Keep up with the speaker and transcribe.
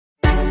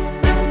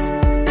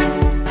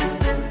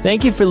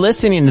Thank you for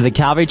listening to the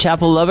Calvary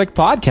Chapel Lubbock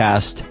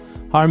podcast.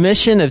 Our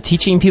mission of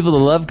teaching people to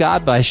love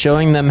God by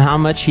showing them how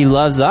much He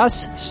loves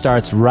us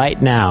starts right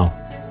now.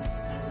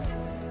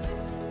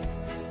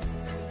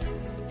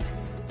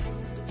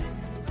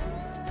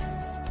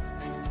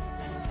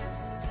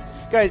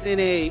 Guys, in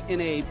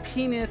a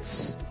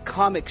Peanuts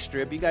comic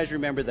strip, you guys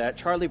remember that,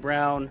 Charlie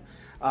Brown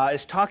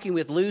is talking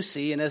with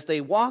Lucy, and as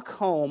they walk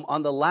home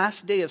on the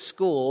last day of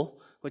school,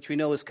 which we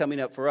know is coming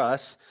up for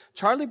us,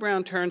 Charlie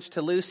Brown turns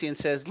to Lucy and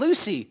says,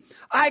 "Lucy,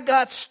 I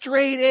got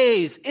straight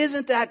A's.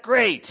 Isn't that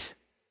great?"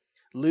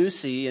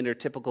 Lucy, in her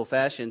typical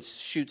fashion,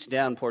 shoots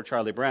down poor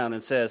Charlie Brown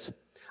and says,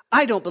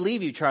 "I don't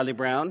believe you, Charlie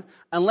Brown.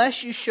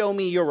 Unless you show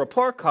me your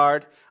report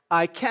card,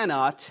 I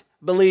cannot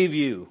believe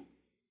you."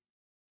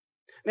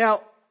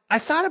 Now, I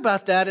thought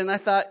about that and I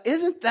thought,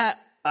 isn't that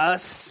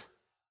us?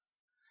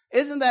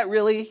 Isn't that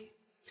really?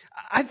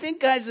 I think,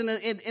 guys,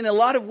 in a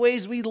lot of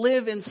ways, we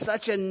live in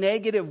such a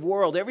negative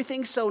world.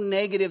 Everything's so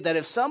negative that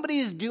if somebody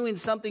is doing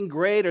something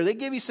great or they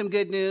give you some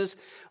good news,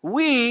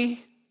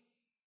 we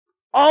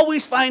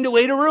always find a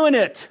way to ruin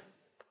it.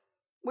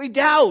 We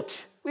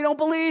doubt. We don't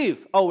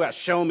believe. Oh, well,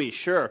 show me,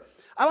 sure.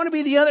 I want to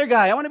be the other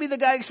guy. I want to be the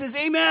guy who says,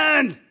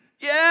 "Amen.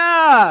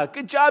 Yeah,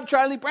 good job,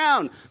 Charlie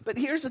Brown." But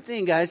here's the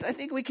thing, guys. I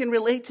think we can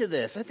relate to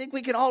this. I think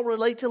we can all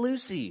relate to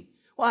Lucy.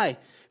 Why?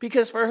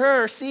 Because for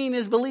her, seeing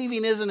is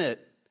believing, isn't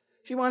it?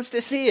 She wants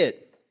to see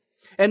it.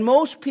 And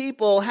most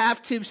people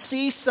have to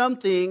see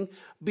something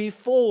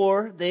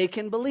before they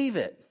can believe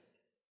it.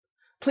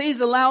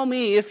 Please allow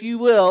me, if you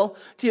will,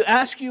 to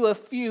ask you a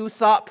few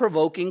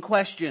thought-provoking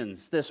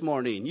questions this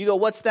morning. You go,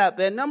 "What's that,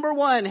 Ben?" Number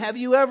one, have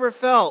you ever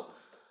felt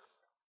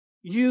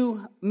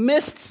you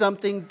missed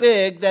something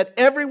big that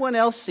everyone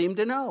else seemed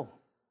to know?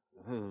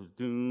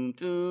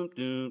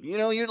 You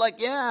know, you're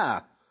like, yeah.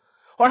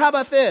 Or how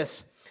about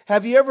this?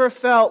 Have you ever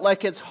felt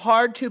like it's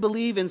hard to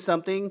believe in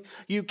something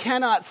you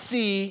cannot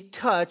see,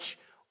 touch,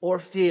 or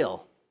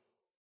feel?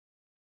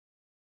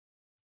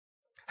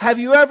 Have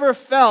you ever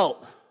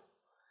felt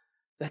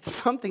that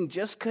something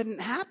just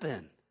couldn't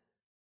happen?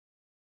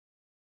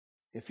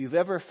 If you've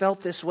ever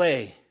felt this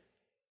way,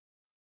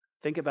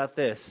 think about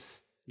this.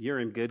 You're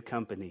in good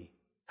company.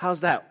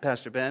 How's that,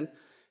 Pastor Ben?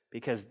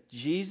 Because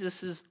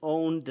Jesus'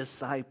 own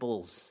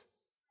disciples,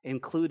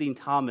 including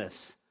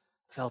Thomas,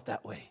 felt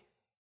that way.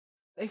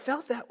 They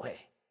felt that way.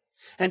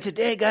 And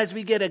today, guys,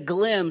 we get a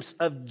glimpse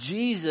of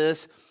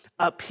Jesus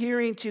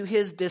appearing to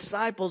his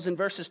disciples in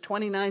verses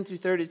 29 through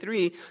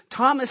 33.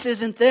 Thomas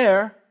isn't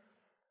there.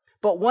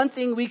 But one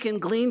thing we can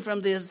glean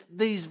from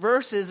these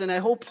verses, and I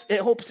hope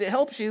it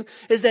helps you,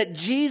 is that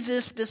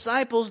Jesus'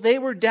 disciples, they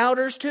were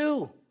doubters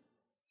too.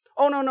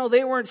 Oh, no,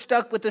 they weren't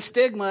stuck with the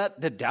stigma,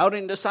 the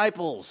doubting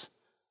disciples,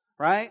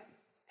 right?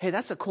 Hey,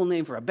 that's a cool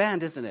name for a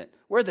band, isn't it?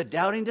 We're the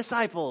doubting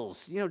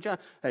disciples. You know, John,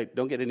 hey,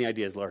 don't get any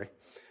ideas, Lori.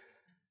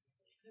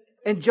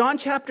 In John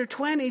chapter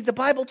 20, the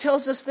Bible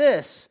tells us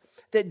this,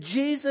 that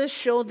Jesus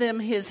showed them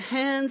his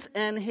hands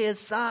and his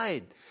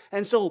side.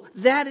 And so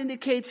that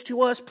indicates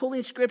to us,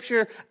 pulling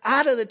scripture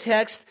out of the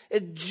text,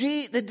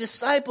 the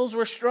disciples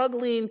were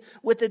struggling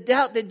with the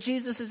doubt that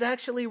Jesus is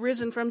actually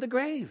risen from the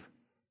grave.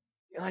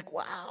 You're like,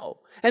 wow.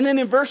 And then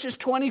in verses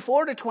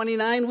 24 to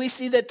 29, we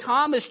see that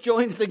Thomas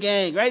joins the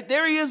gang, right?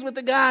 There he is with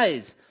the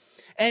guys.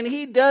 And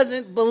he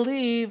doesn't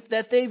believe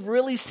that they've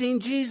really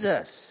seen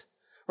Jesus,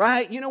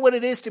 right? You know what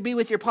it is to be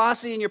with your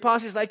posse, and your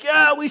posse's like,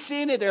 "Yeah, we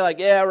seen it." They're like,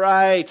 "Yeah,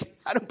 right.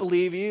 I don't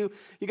believe you.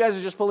 You guys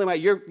are just pulling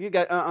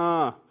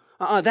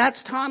out.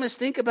 That's Thomas.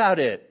 Think about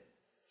it.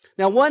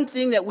 Now, one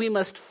thing that we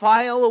must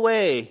file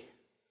away,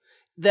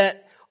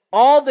 that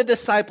all the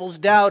disciples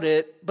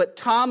doubted, but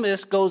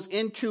Thomas goes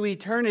into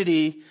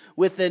eternity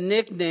with the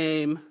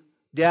nickname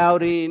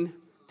Doubting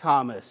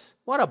Thomas.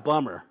 What a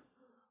bummer.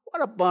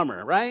 What a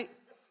bummer, right?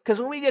 Because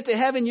when we get to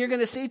heaven, you're going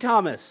to see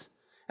Thomas.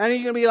 And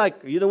you're going to be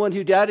like, "Are you the one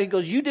who doubted?" He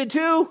goes, "You did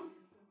too?"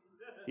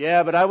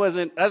 "Yeah, but I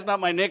wasn't. That's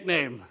not my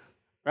nickname."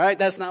 Right?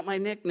 That's not my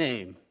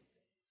nickname.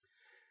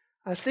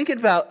 I was thinking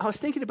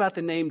about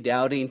the name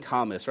Doubting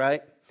Thomas,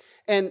 right?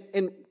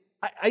 And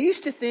I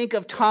used to think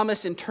of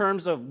Thomas in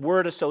terms of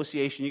word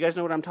association. You guys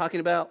know what I'm talking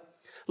about?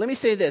 Let me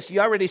say this.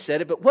 You already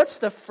said it, but what's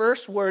the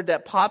first word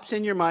that pops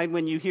in your mind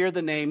when you hear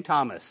the name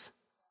Thomas?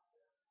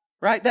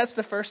 Right? That's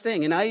the first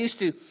thing. And I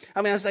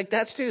was like,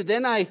 that's true.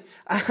 Then I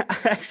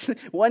actually,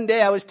 one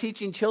day I was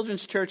teaching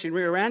children's church in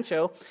Rio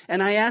Rancho,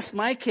 and I asked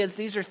my kids,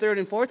 these are 3rd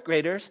and 4th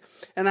graders,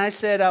 and I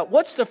said,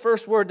 "What's the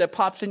first word that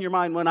pops in your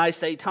mind when I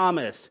say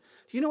Thomas?"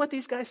 Do you know what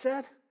these guys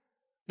said?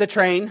 The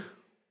train.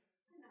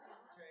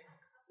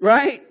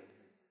 Right?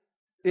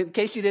 In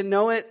case you didn't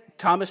know it,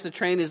 Thomas the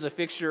Train is a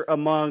fixture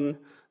among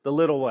the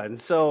little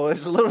ones. So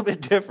it's a little bit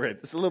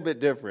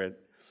different.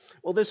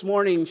 Well, this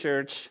morning,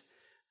 church,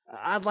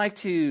 I'd like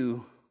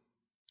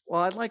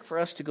for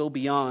us to go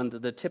beyond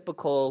the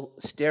typical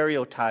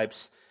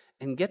stereotypes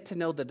and get to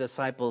know the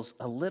disciples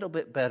a little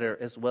bit better,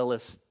 as well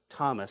as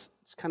Thomas.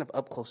 It's kind of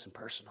up close and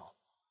personal.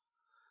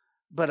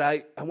 But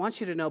I want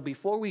you to know,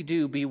 before we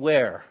do,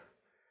 beware.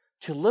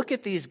 To look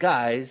at these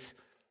guys,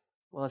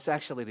 well, it's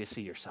actually to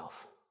see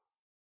yourself.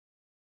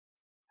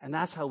 And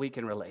that's how we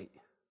can relate.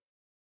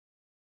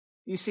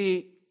 You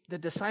see, the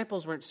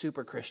disciples weren't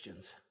super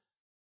Christians.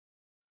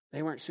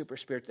 They weren't super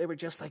spiritual. They were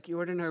just like you,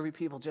 ordinary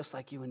people, just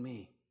like you and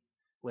me,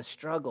 with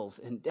struggles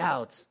and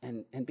doubts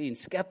and being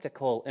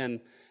skeptical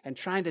and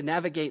trying to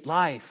navigate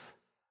life.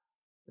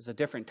 It was a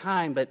different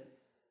time, but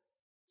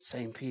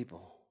same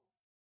people.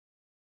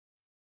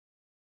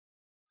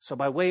 So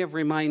by way of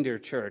reminder,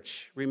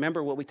 church,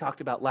 remember what we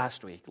talked about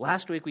last week.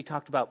 Last week we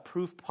talked about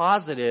proof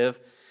positive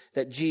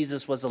that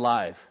Jesus was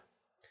alive.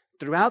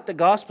 Throughout the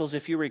Gospels,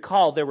 if you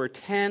recall, there were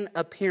 10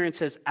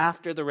 appearances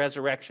after the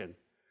resurrection.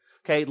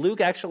 Okay, Luke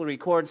actually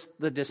records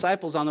the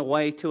disciples on the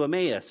way to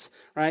Emmaus,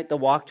 right? The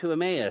walk to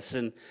Emmaus,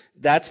 and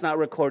that's not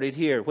recorded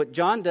here. What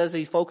John does,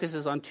 he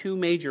focuses on two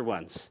major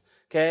ones.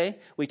 Okay,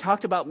 we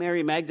talked about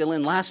Mary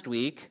Magdalene last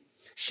week.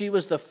 She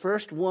was the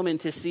first woman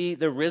to see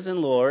the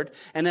risen Lord,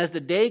 and as the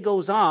day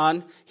goes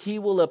on, he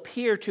will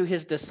appear to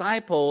his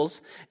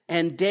disciples,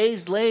 and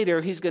days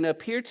later, he's going to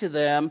appear to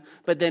them,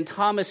 but then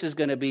Thomas is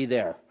going to be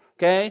there.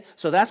 Okay,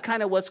 so that's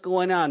kind of what's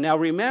going on. Now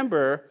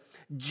remember,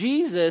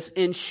 Jesus,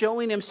 in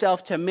showing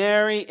himself to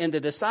Mary and the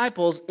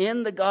disciples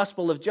in the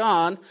Gospel of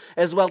John,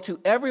 as well to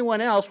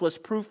everyone else, was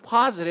proof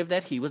positive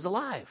that he was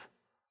alive.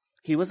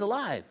 He was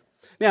alive.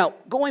 Now,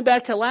 going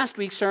back to last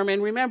week's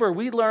sermon, remember,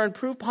 we learned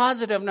proof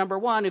positive number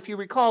one, if you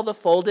recall, the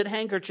folded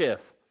handkerchief.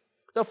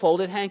 The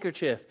folded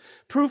handkerchief.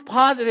 Proof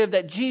positive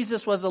that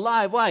Jesus was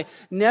alive. Why?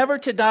 Never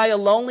to die a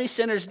lonely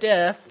sinner's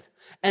death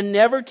and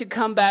never to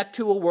come back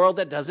to a world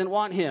that doesn't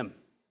want him.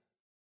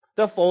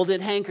 The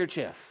folded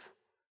handkerchief.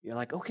 You're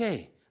like,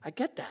 okay, I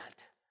get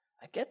that.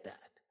 I get that.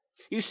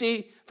 You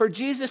see, for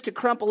Jesus to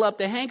crumple up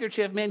the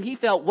handkerchief, man, he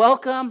felt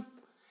welcome.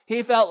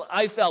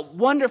 I felt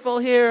wonderful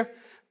here,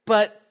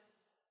 but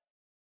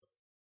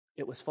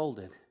it was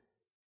folded.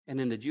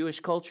 And in the Jewish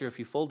culture, if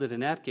you folded a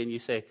napkin, you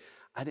say,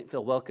 I didn't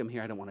feel welcome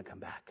here. I don't want to come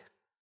back.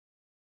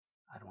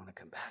 I don't want to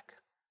come back.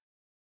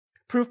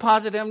 Proof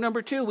positive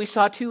number two, we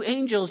saw two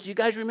angels. Do you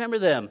guys remember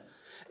them?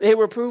 They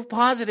were proof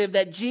positive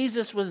that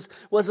Jesus was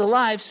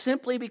alive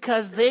simply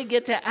because they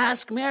get to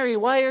ask Mary,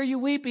 why are you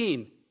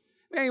weeping?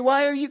 Mary,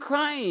 why are you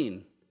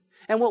crying?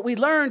 And what we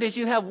learned is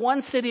you have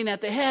one sitting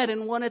at the head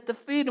and one at the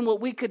feet. And what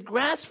we could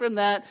grasp from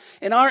that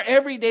in our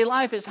everyday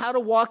life is how to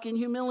walk in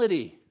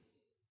humility.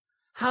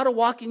 How to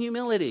walk in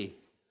humility,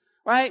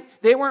 right?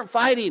 They weren't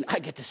fighting, I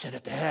get to sit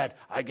at the head,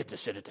 I get to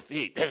sit at the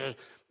feet.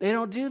 They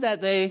don't do that.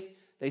 They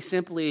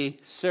simply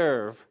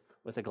serve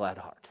with a glad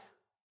heart.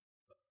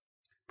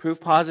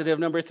 Proof positive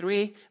number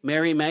three,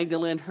 Mary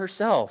Magdalene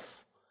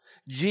herself.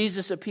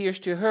 Jesus appears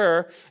to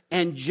her,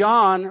 and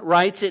John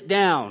writes it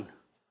down.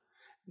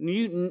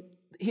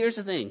 Here's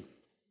the thing.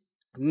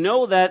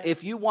 Know that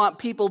if you want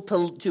people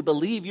to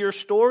believe your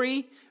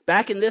story,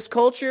 back in this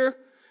culture,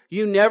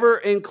 you never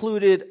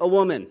included a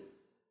woman.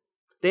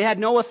 They had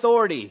no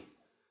authority.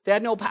 They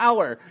had no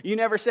power. You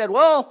never said,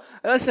 well,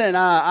 listen,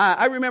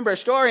 I remember a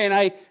story and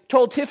I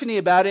told Tiffany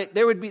about it.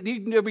 There'd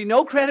be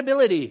no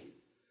credibility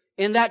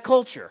in that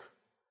culture.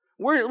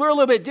 We're a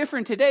little bit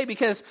different today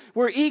because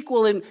we're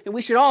equal and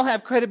we should all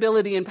have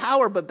credibility and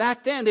power. But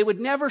back then, they would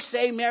never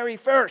say Mary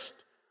first.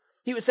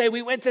 He would say,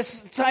 we went to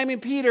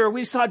Simon Peter.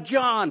 We saw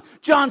John.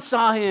 John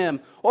saw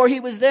him. Or he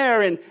was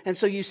there. And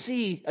so you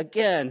see,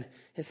 again,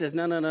 it says,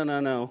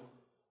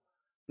 no.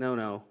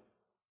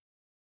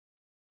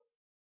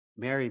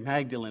 Mary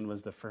Magdalene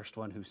was the first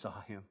one who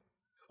saw him.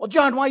 Well,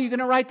 John, why are you going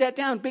to write that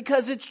down?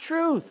 Because it's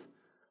truth.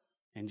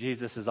 And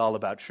Jesus is all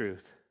about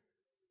truth.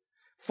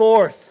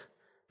 Fourth,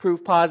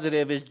 proof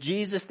positive is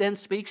Jesus then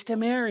speaks to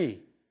Mary.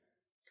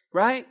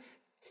 Right?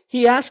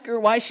 He asks her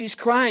why she's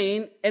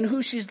crying and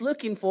who she's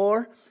looking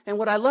for. And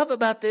what I love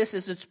about this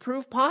is it's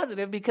proof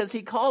positive because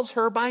he calls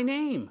her by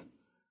name.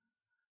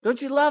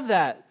 Don't you love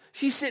that?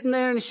 She's sitting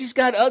there and she's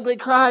got ugly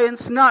cry and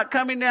snot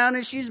coming down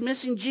and she's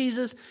missing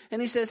Jesus. And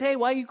he says, hey,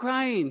 why are you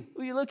crying?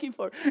 Who are you looking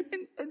for?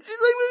 And she's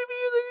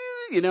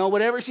like,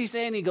 whatever she's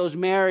saying, he goes,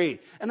 Mary.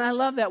 And I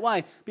love that.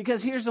 Why?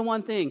 Because here's the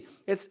one thing.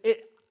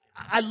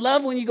 I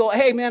love when you go,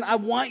 hey, man, I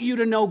want you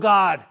to know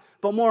God.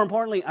 But more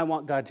importantly, I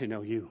want God to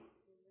know you.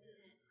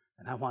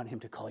 And I want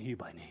him to call you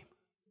by name.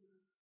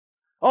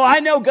 Oh,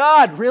 I know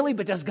God. Really?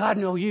 But does God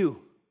know you?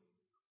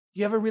 Do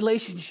you have a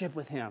relationship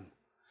with him?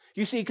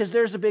 You see, because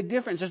there's a big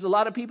difference. There's a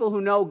lot of people who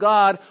know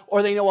God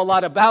or they know a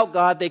lot about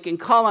God. They can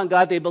call on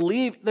God. They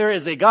believe there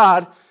is a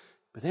God,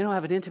 but they don't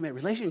have an intimate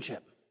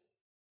relationship.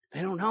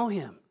 They don't know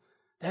him.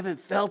 They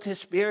haven't felt his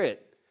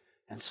spirit.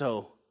 And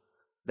so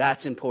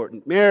that's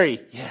important.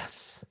 Mary,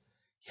 yes.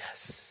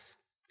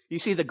 You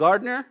see the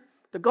gardener?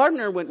 The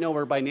gardener wouldn't know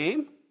her by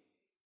name.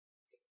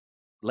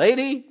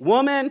 Lady,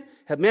 woman,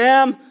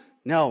 ma'am.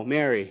 No,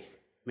 Mary.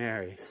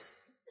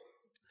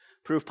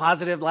 Proof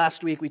positive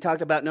last week we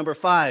talked about number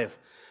 5.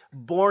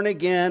 Born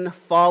again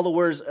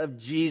followers of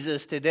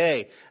Jesus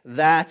today.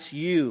 That's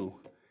you.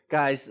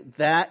 Guys,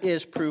 that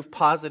is proof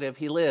positive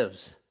he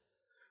lives.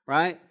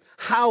 Right?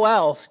 How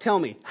else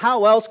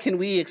can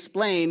we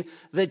explain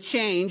the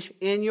change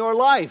in your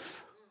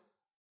life?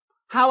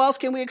 How else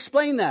can we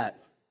explain that?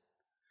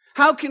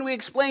 How can we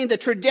explain the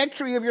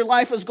trajectory of your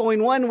life was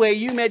going one way,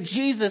 you met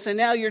Jesus, and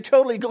now you're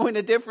totally going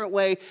a different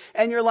way,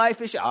 and your life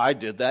is, I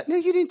did that. No,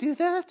 you didn't do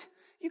that.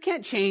 You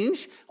can't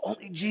change.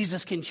 Only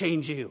Jesus can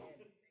change you.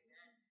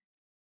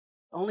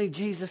 Only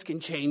Jesus can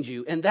change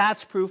you. And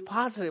that's proof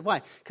positive.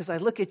 Why? Because I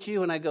look at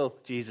you and I go,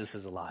 Jesus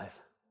is alive.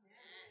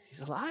 He's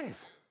alive.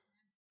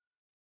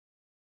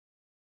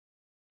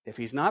 If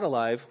he's not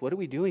alive, what are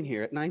we doing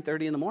here at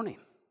 9:30 in the morning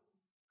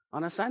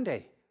on a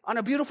Sunday, on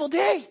a beautiful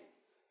day?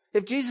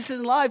 If Jesus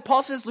isn't alive,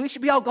 Paul says we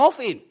should be out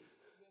golfing.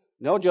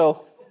 No,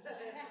 Joe.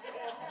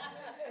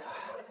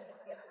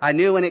 I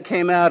knew when it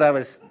came out,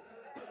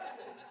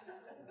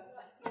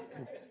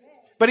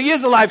 But he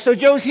is alive, so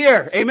Joe's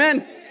here.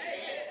 Amen?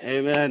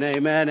 Amen,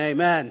 amen,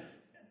 amen.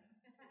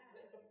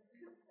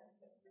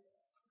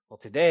 Well,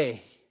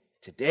 today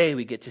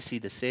we get to see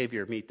the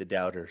Savior meet the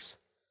doubters.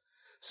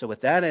 So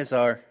with that as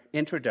our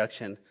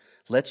introduction,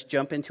 let's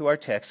jump into our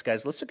text.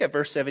 Guys, let's look at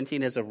verse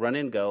 17 as a run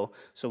and go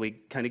so we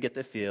kind of get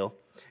the feel.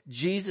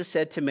 Jesus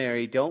said to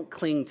Mary, don't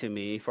cling to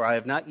me, for I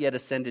have not yet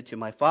ascended to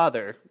my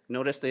Father.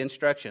 Notice the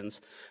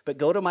instructions. But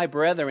go to my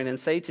brethren and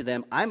say to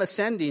them, I'm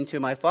ascending to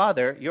my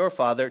Father, your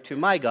Father, to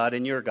my God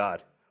and your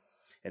God.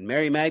 And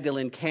Mary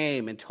Magdalene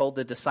came and told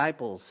the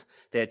disciples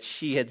that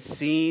she had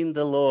seen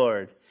the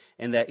Lord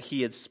and that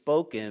he had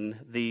spoken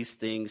these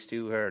things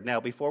to her.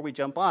 Now, before we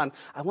jump on,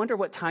 I wonder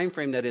what time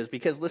frame that is.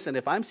 Because listen,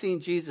 if I'm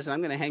seeing Jesus and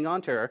I'm going to hang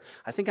on to her,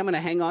 I think I'm going to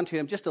hang on to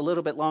him just a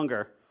little bit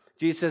longer.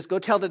 Jesus says, go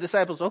tell the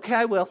disciples, okay,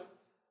 I will.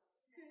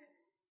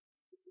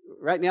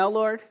 Right now,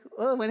 Lord?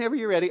 Well, whenever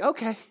you're ready.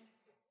 Okay.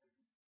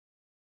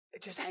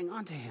 Just hang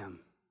on to him.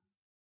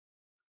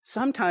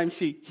 Sometimes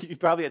you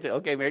probably have to,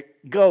 okay, Mary,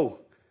 go.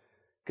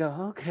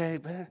 Go, okay,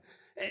 but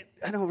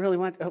I don't really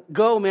want to.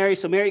 Go, Mary.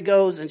 So Mary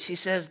goes and she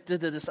says to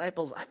the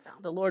disciples, I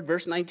found the Lord.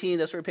 Verse 19,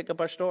 that's where we pick up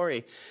our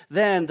story.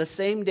 Then the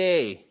same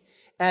day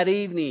at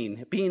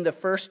evening, being the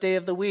first day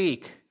of the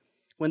week,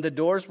 when the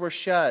doors were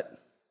shut,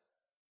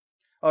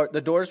 where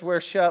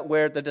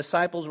the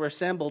disciples were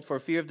assembled for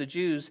fear of the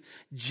Jews,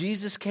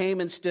 Jesus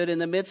came and stood in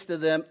the midst of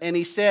them, and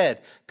he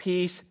said,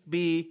 peace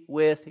be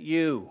with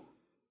you.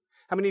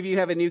 How many of you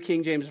have a New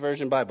King James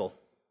Version Bible?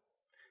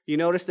 You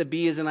notice the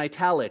B is in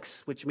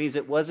italics, which means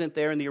it wasn't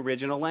there in the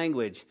original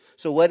language.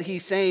 So what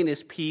he's saying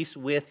is peace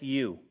with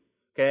you.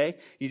 Okay?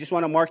 You just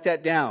want to mark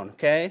that down.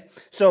 Okay?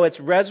 So it's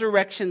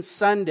Resurrection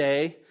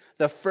Sunday,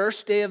 the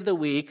first day of the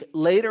week.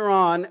 Later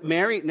on,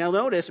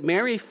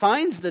 Mary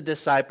finds the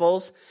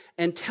disciples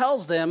and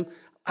tells them,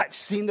 I've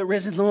seen the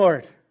risen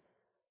Lord.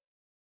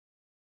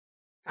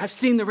 I've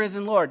seen the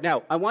risen Lord.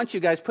 Now, I want you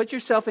guys, put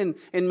yourself in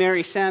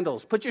Mary's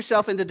sandals. Put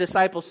yourself in the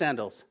disciples'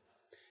 sandals.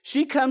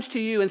 She comes to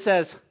you and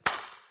says,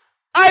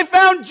 I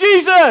found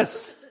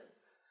Jesus!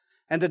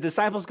 And the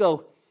disciples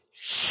go,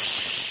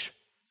 shh.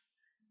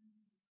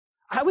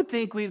 I would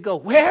think we'd go,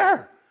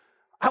 where?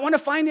 I want to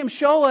find him,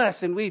 show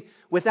us. And we,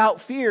 without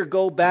fear,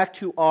 go back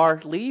to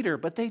our leader.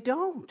 But they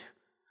don't.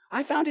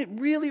 I found it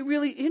really,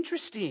 really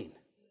interesting.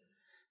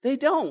 They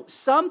don't.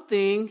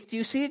 Something, do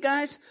you see it,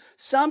 guys?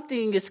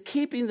 Something is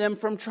keeping them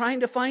from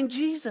trying to find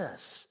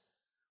Jesus.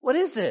 What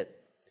is it?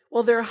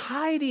 Well, they're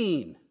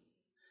hiding.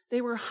 They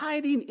were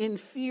hiding in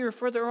fear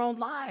for their own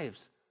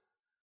lives.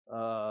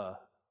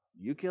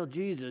 You kill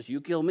Jesus, you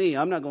kill me.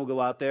 I'm not going to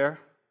go out there.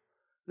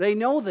 They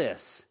know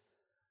this.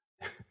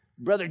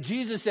 Brother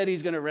Jesus said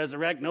he's going to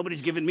resurrect.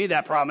 Nobody's given me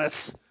that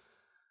promise.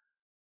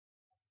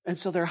 And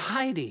so they're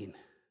hiding.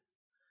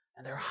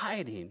 And they're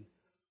hiding.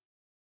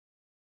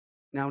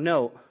 Now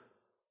note,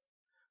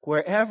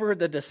 wherever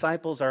the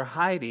disciples are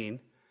hiding,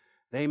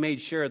 they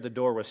made sure the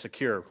door was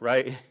secure,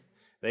 right?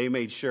 They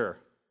made sure.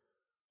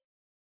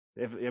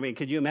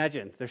 Could you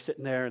imagine? They're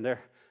sitting there and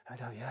I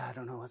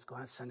don't know what's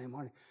going on Sunday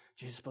morning.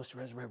 Jesus is supposed to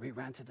resurrect. We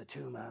ran to the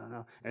tomb. I don't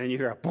know. And then you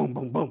hear a boom,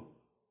 boom, boom.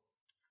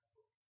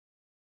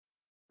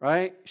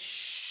 Right?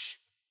 Shh.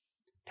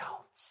 Don't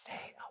say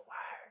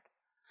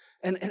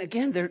a word. And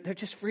again, they're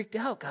just freaked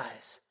out,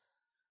 guys.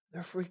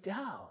 They're freaked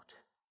out.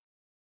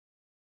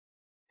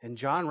 And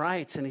John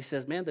writes, and he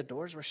says, man, the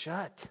doors were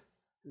shut,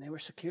 and they were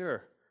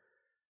secure.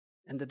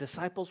 And the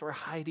disciples were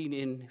hiding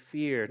in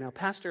fear. Now,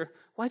 Pastor,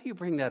 why do you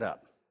bring that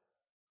up?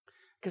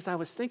 Because I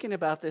was thinking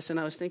about this, and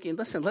I was thinking,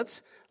 listen,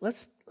 let's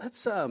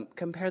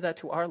compare that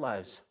to our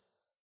lives.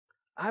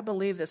 I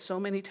believe that so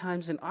many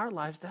times in our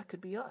lives, that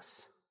could be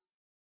us.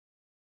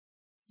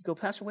 You go,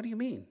 Pastor, what do you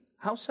mean?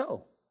 How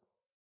so?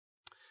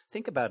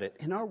 Think about it.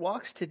 In our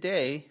walks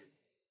today,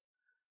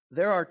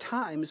 there are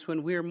times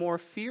when we're more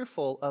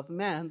fearful of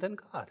man than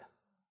God.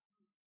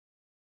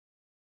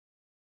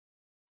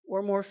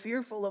 We're more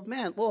fearful of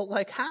man. Well,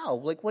 like how?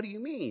 Like, what do you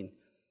mean?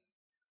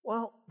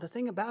 Well, the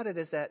thing about it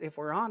is that if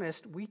we're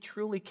honest, we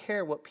truly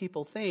care what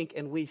people think,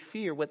 and we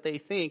fear what they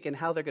think and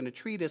how they're going to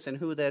treat us and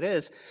who that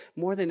is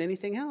more than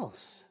anything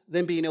else,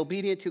 than being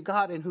obedient to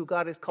God and who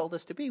God has called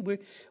us to be. We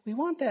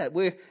want that.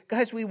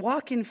 Guys, we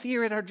walk in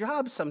fear at our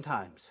jobs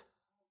sometimes.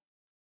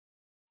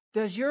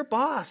 Does your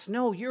boss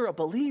know you're a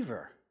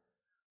believer?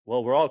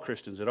 Well, we're all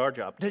Christians at our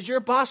job. Does your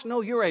boss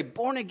know you're a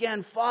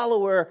born-again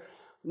follower,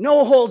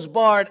 no holds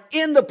barred,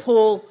 in the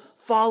pool,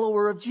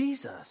 follower of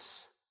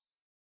Jesus.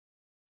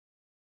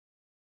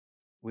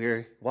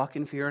 We walk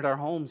in fear at our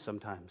homes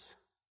sometimes.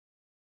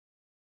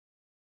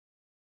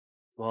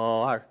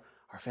 Well, our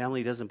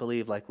family doesn't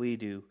believe like we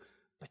do,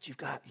 but you've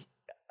got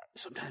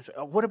sometimes.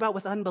 What about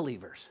with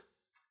unbelievers?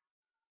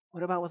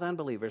 What about with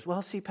unbelievers?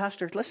 Well, see,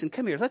 Pastor, listen,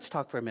 come here. Let's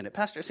talk for a minute.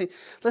 Pastor, see,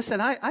 listen,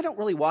 I don't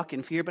really walk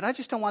in fear, but I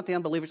just don't want the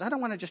unbelievers. I don't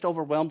want to just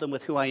overwhelm them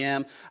with who I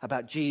am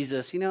about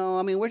Jesus.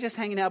 We're just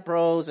hanging out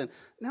bros. And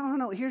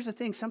no. Here's the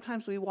thing.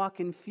 Sometimes we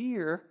walk in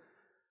fear.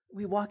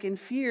 We walk in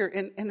fear,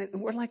 and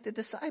we're like the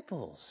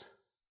disciples.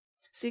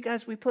 See,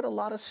 guys, we put a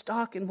lot of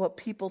stock in what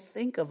people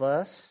think of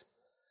us,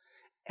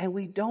 and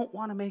we don't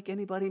want to make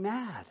anybody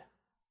mad.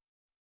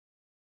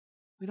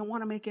 We don't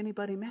want to make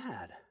anybody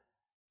mad.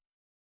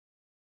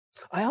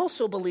 I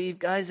also believe,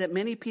 guys, that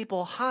many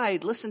people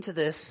hide. Listen to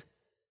this.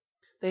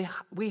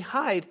 We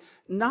hide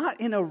not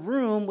in a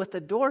room with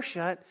the door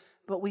shut,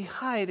 but we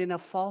hide in a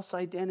false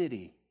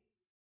identity.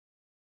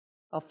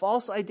 A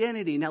false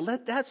identity. Now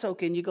let that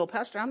soak in. You go,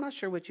 Pastor, I'm not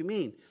sure what you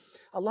mean.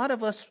 A lot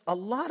of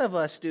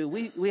us do.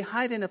 We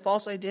hide in a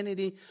false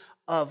identity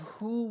of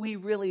who we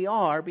really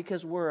are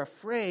because we're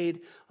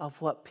afraid of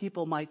what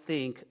people might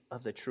think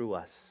of the true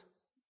us.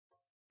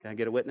 Can I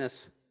get a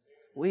witness?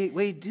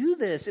 We do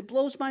this. It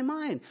blows my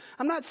mind.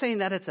 I'm not saying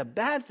that it's a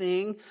bad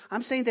thing.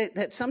 I'm saying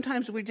that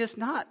sometimes we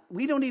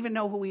don't even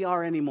know who we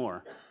are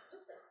anymore.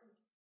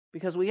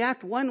 Because we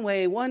act one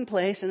way, one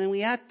place, and then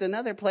we act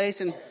another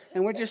place, and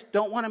we just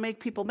don't want to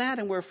make people mad,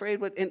 and we're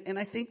afraid. And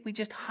I think we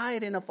just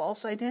hide in a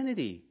false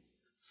identity.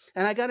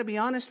 And I got to be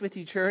honest with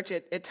you, church.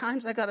 At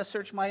times I got to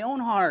search my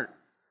own heart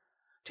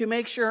to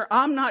make sure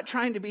I'm not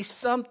trying to be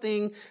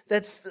something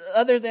that's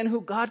other than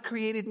who God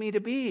created me to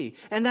be.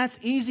 And that's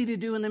easy to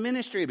do in the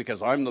ministry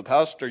because I'm the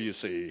pastor, you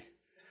see.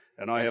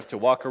 And I have to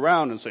walk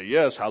around and say,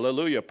 yes,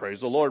 hallelujah,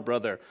 praise the Lord,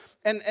 brother.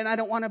 And I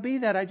don't want to be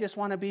that. I just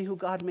want to be who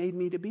God made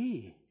me to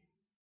be.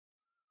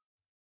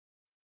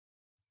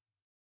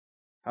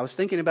 I was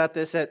thinking about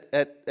this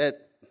at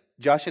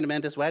Josh and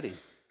Amanda's wedding,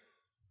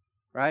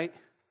 right?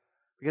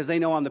 Because they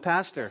know I'm the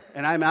pastor,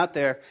 and I'm out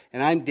there,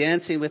 and I'm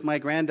dancing with my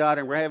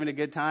granddaughter, and we're having a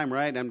good time,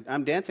 right?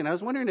 I'm dancing. I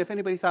was wondering if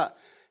anybody thought,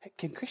 hey,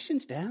 can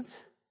Christians dance?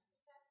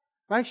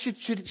 Right?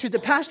 Should the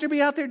pastor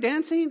be out there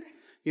dancing?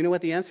 You know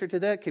what the answer to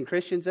that? Can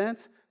Christians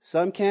dance?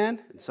 Some can,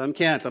 and some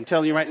can't. I'm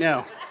telling you right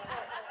now.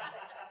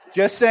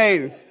 Just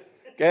saying,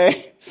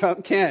 okay?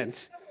 Some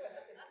can't.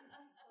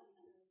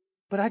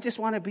 But I just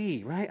want to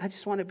be, right? I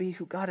just want to be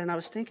who God, and I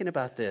was thinking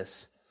about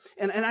this.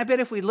 And I bet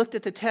if we looked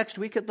at the text,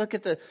 we could look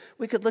at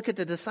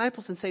the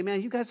disciples and say,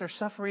 man, you guys are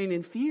suffering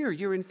in fear.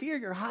 You're in fear.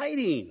 You're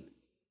hiding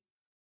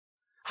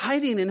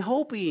and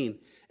hoping.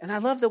 And I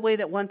love the way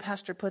that one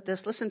pastor put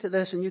this. Listen to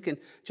this, and you can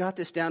jot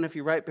this down if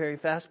you write very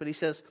fast. But he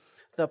says,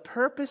 the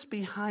purpose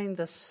behind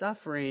the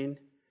suffering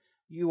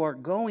you are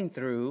going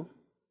through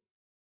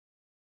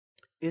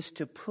is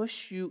to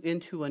push you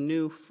into a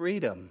new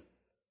freedom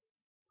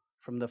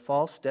from the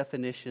false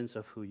definitions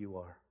of who you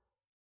are.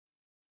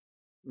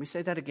 Let me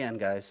say that again,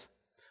 guys.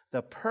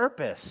 The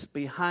purpose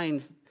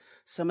behind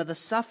some of the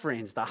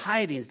sufferings, the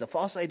hidings, the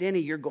false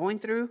identity you're going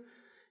through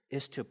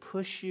is to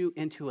push you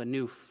into a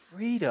new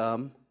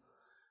freedom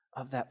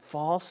of that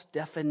false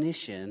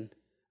definition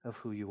of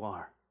who you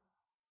are.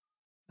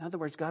 In other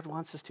words, God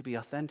wants us to be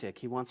authentic.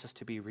 He wants us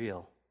to be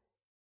real.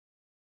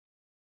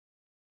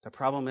 The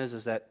problem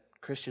is that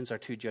Christians are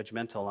too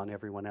judgmental on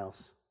everyone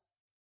else.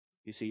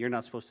 You see, you're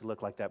not supposed to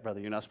look like that,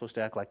 brother. You're not supposed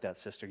to act like that,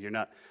 sister.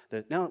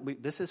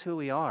 This is who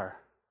we are.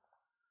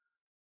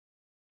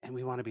 And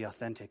we want to be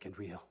authentic and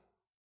real.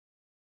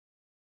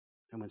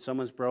 And when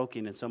someone's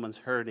broken and someone's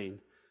hurting,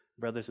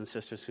 brothers and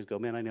sisters who go,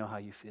 man, I know how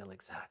you feel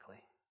exactly.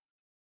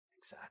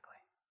 Exactly.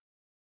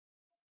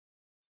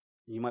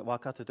 You might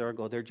walk out the door and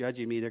go, they're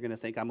judging me. They're going to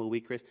think I'm a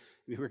weak Christian.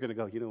 We're going to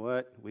go, you know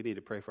what? We need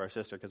to pray for our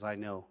sister because I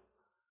know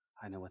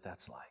what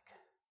that's like.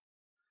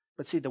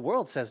 But see, the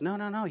world says,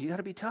 no, you got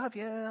to be tough.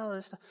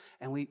 Yeah,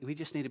 and we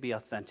just need to be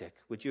authentic.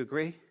 Would you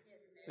agree?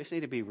 We just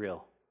need to be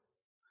real.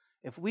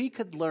 If we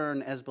could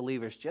learn as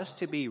believers just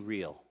to be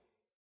real,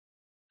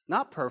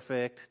 not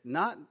perfect,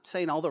 not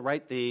saying all the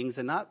right things,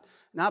 and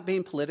not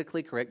being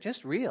politically correct,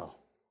 just real,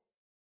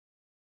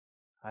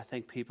 I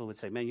think people would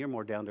say, man, you're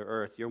more down to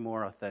earth, you're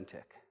more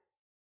authentic.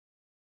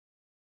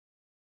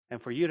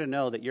 And for you to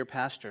know that your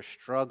pastor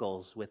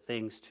struggles with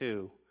things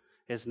too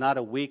is not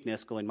a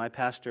weakness going, my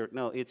pastor,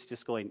 no, it's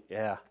just going,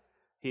 yeah,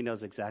 he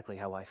knows exactly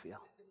how I feel.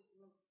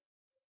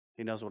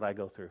 He knows what I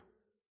go through.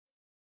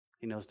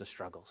 He knows the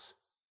struggles.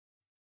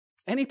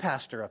 Any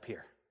pastor up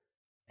here,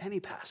 any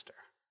pastor.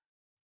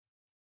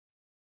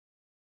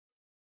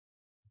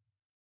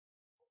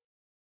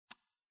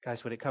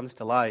 Guys, when it comes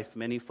to life,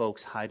 many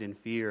folks hide in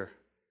fear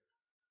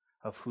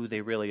of who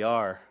they really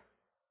are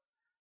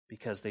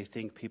because they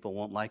think people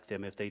won't like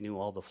them if they knew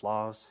all the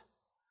flaws,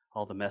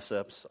 all the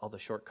mess-ups, all the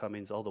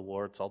shortcomings, all the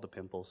warts, all the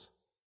pimples.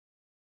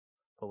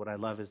 But what I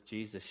love is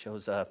Jesus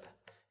shows up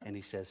and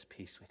he says,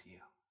 peace with you.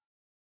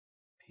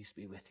 Peace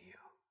be with you.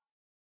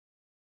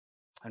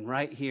 And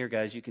right here,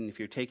 guys, you can, if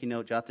you're taking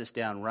note, jot this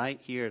down. Right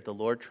here, the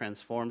Lord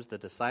transforms the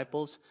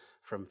disciples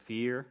from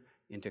fear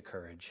into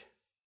courage.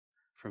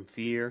 From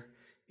fear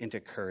into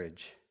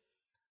courage.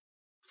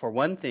 For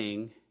one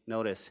thing,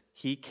 notice,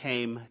 he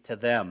came to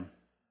them.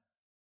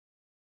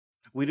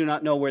 We do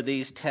not know where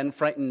these 10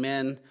 frightened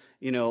men,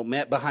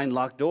 met behind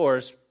locked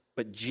doors,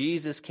 but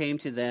Jesus came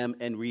to them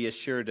and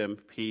reassured them,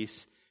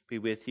 peace be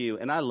with you.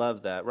 And I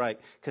love that, right?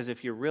 Because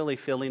if you're really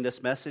feeling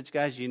this message,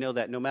 guys, you know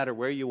that no matter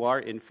where you are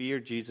in fear,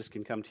 Jesus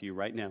can come to you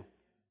right now.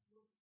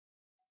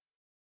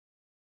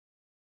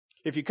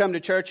 If you come to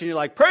church and you're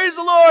like, praise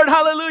the Lord,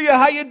 hallelujah,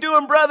 how you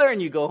doing, brother?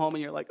 And you go home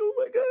and you're like, oh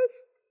my gosh,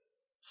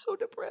 I'm so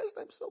depressed,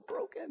 I'm so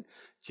broken.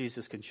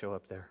 Jesus can show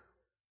up there.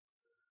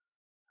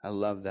 I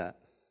love that.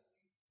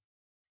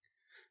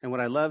 And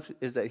what I love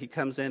is that he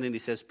comes in and he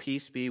says,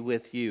 peace be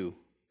with you.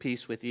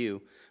 Peace with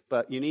you.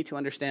 But you need to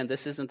understand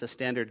this isn't the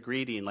standard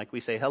greeting. Like we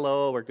say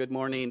hello or good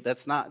morning.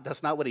 That's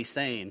not what he's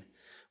saying.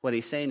 What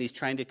he's saying, he's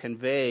trying to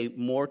convey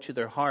more to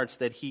their hearts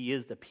that he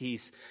is the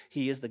peace.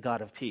 He is the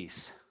God of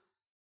peace.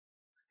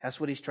 That's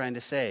what he's trying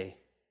to say.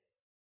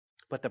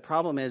 But the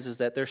problem is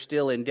that they're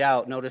still in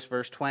doubt. Notice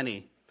verse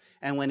 20.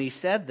 And when he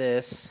said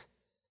this,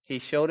 he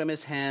showed him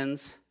his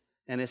hands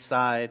and his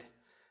side.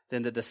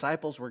 Then the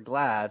disciples were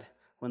glad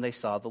when they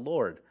saw the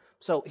Lord.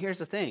 So here's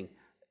the thing.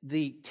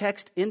 The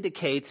text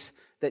indicates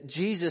that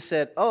Jesus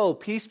said, oh,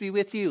 peace be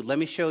with you. Let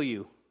me show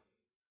you.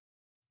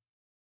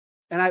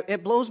 And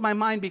it blows my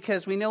mind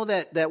because we know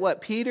that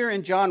what Peter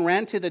and John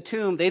ran to the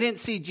tomb. They didn't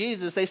see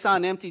Jesus. They saw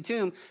an empty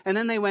tomb. And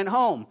then they went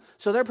home.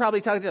 So they're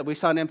probably talking about, we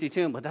saw an empty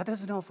tomb. But that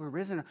doesn't know if we're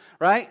risen,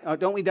 right?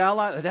 Don't we doubt a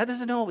lot? That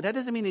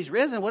doesn't mean he's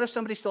risen. What if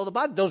somebody stole the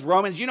body? Those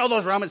Romans,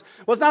 those Romans.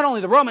 Well, it's not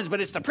only the Romans,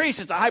 but it's the priests.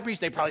 It's the high priest.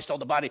 They probably stole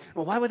the body.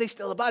 Well, why would they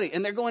steal the body?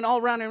 And they're going all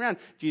around and around.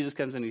 Jesus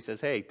comes in and he says,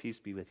 hey,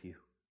 peace be with you.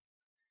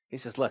 He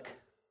says, look.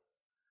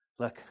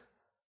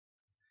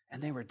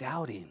 And they were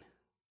doubting.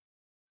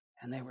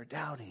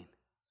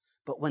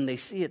 But when they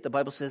see it, the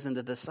Bible says, and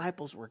the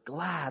disciples were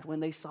glad when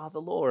they saw the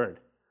Lord.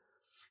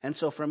 And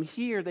so from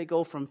here, they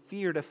go from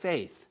fear to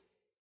faith.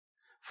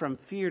 From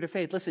fear to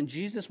faith. Listen,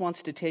 Jesus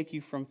wants to take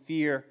you from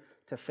fear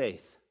to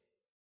faith.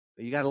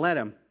 But you got to let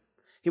him.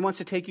 He wants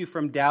to take you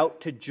from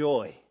doubt to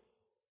joy.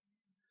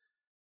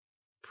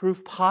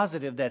 Proof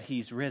positive that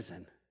he's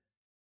risen.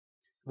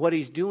 What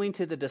he's doing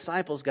to the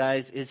disciples,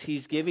 guys, is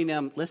he's giving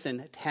them,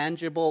 listen,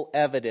 tangible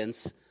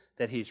evidence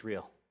that he's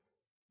real,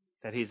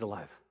 that he's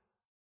alive.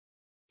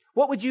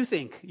 What would you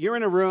think? You're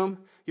in a room,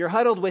 you're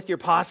huddled with your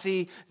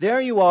posse,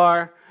 there you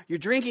are, you're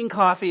drinking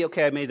coffee.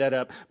 Okay, I made that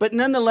up. But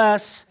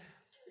nonetheless,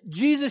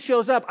 Jesus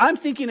shows up. I'm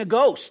thinking a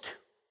ghost,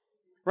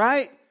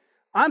 right?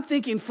 I'm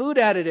thinking food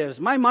additives.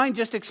 My mind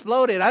just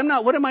exploded.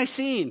 What am I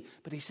seeing?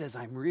 But he says,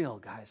 I'm real,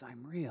 guys,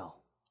 I'm real.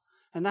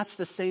 And that's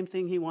the same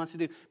thing he wants to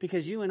do.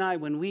 Because you and I,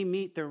 when we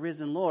meet the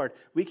risen Lord,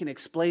 we can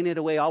explain it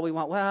away all we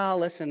want. Well,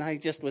 listen, I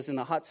just was in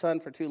the hot sun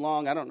for too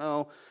long. I don't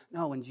know.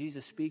 No, when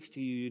Jesus speaks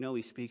to you, you know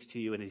he speaks to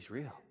you and he's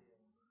real.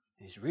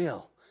 He's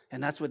real.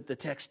 And that's what the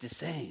text is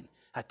saying.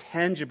 A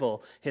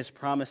tangible, his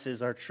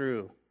promises are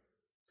true.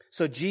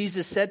 So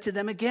Jesus said to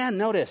them again,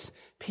 notice,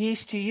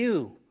 peace to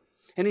you.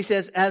 And he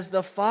says, as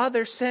the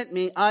Father sent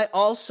me, I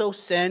also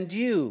send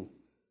you.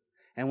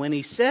 And when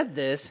he said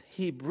this,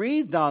 he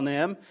breathed on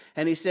them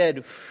and he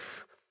said,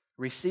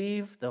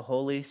 receive the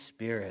Holy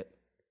Spirit.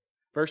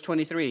 Verse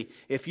 23,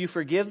 if you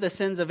forgive the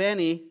sins of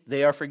any,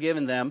 they are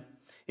forgiven them.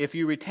 If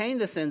you retain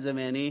the sins of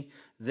any,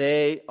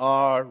 they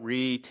are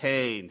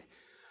retained.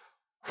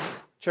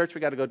 Church,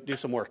 we got to go do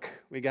some work.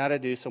 We got to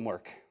do some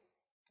work.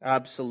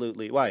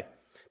 Absolutely. Why?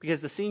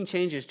 Because the scene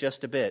changes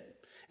just a bit.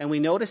 And we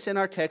notice in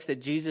our text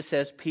that Jesus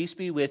says, peace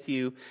be with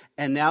you.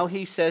 And now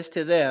he says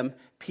to them,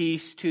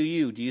 peace to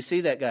you. Do you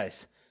see that,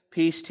 guys?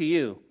 Peace to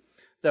you.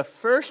 The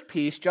first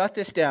piece, jot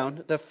this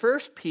down, the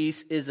first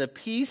piece is a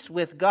peace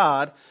with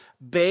God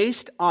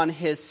based on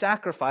his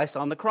sacrifice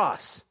on the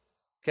cross.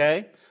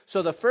 Okay?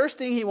 So the first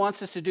thing he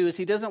wants us to do is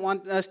he doesn't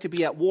want us to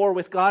be at war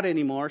with God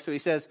anymore. So he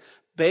says,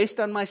 based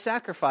on my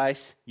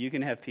sacrifice, you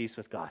can have peace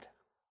with God.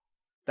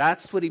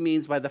 That's what he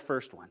means by the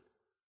first one.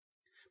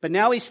 But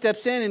now he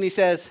steps in and he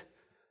says,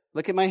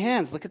 look at my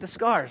hands, look at the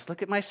scars,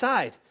 look at my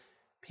side.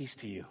 Peace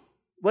to you.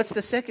 What's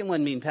the second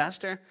one mean,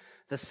 Pastor?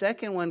 The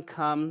second one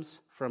comes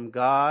from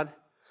God,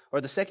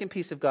 or the second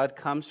piece of God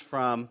comes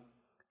from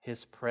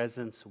his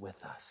presence with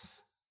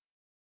us.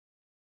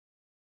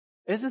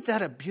 Isn't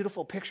that a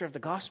beautiful picture of the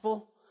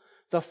gospel?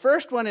 The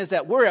first one is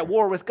that we're at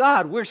war with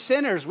God. We're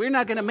sinners. We're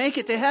not going to make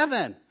it to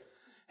heaven.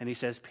 And he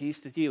says,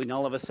 peace to you. And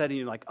all of a sudden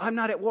you're like, I'm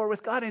not at war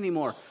with God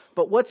anymore.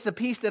 But what's the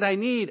peace that I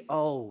need?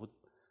 Oh,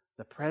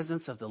 the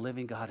presence of the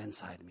living God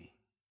inside me.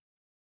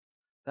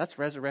 That's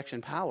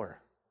resurrection power.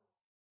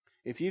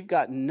 If you've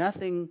got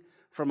nothing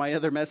from my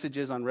other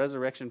messages on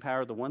resurrection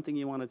power, the one thing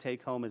you want to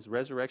take home is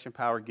resurrection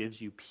power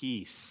gives you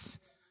peace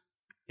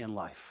in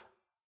life.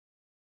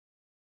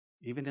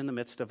 Even in the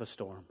midst of a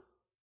storm,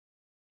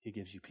 he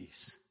gives you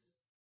peace.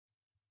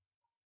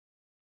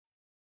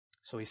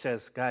 So he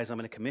says, guys, I'm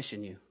going to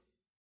commission you.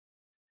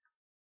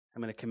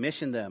 I'm going to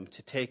commission them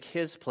to take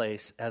his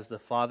place as the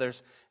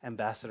Father's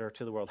ambassador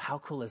to the world. How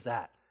cool is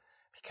that?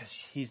 Because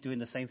he's doing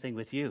the same thing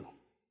with you.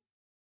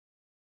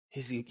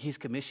 He's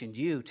commissioned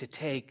you to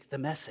take the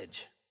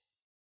message.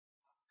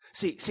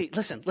 See,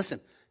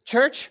 listen.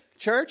 Church,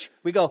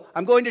 we go,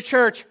 I'm going to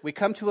church. We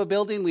come to a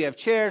building, we have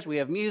chairs, we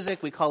have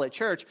music, we call it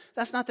church.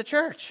 That's not the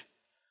church.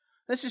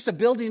 That's just a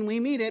building we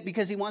meet at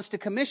because he wants to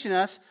commission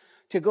us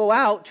to go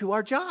out to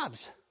our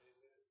jobs.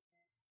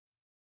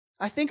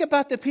 I think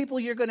about the people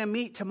you're going to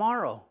meet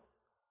tomorrow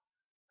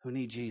who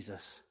need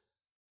Jesus,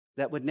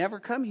 that would never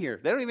come here.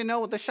 They don't even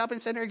know the shopping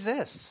center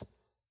exists.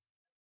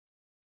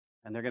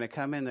 And they're going to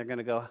come in, they're going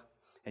to go,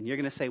 and you're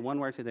going to say one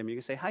word to them. You're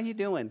going to say, how you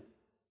doing?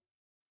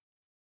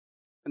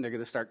 And they're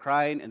going to start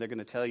crying, and they're going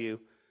to tell you,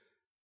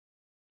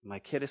 my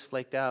kid is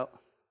flaked out.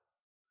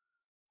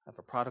 I have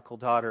a prodigal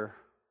daughter.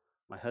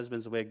 My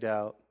husband's wigged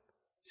out.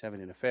 He's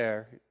having an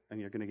affair. And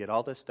you're going to get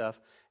all this stuff,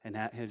 and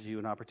that gives you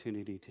an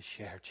opportunity to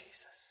share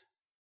Jesus.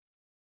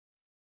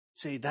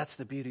 See, that's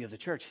the beauty of the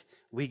church.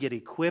 We get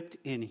equipped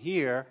in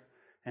here,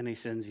 and he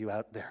sends you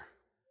out there.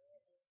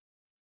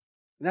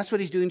 And that's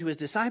what he's doing to his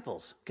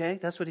disciples, okay?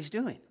 That's what he's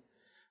doing,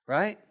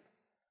 right?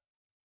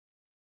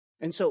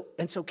 And so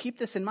keep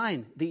this in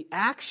mind. The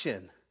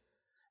action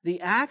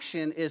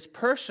is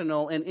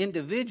personal and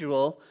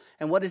individual.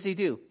 And what does he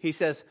do? He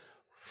says,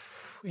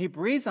 he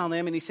breathes on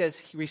them and he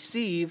says,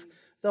 receive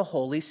the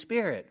Holy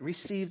Spirit.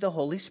 Receive the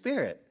Holy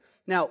Spirit.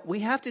 Now, we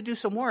have to do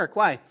some work.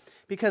 Why?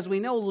 Because we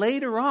know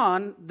later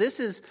on, we're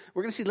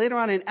going to see later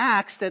on in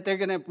Acts that they're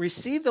going to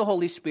receive the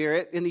Holy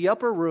Spirit in the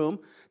upper room,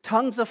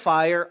 tongues of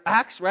fire,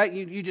 Acts, right?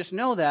 You just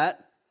know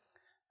that,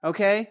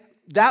 okay?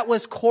 That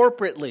was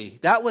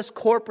corporately. That was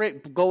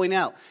corporate going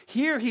out.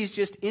 Here he's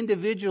just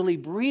individually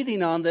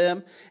breathing on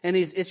them, and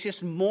it's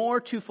just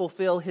more to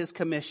fulfill his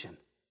commission.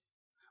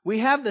 We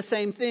have the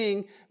same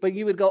thing, but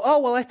you would go,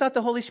 oh, well, I thought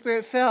the Holy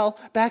Spirit fell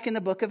back in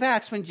the book of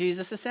Acts when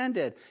Jesus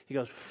ascended. He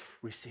goes,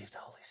 receive the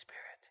Holy Spirit.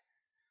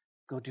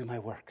 Go do my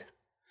work.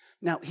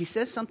 Now, he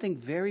says something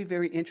very,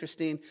 very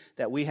interesting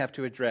that we have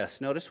to address.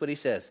 Notice what he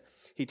says.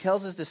 He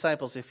tells his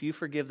disciples, if you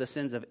forgive the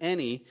sins of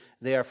any,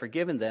 they are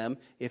forgiven them.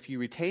 If you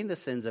retain the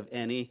sins of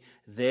any,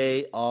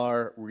 they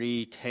are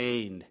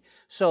retained.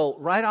 So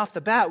right off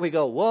the bat, we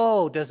go,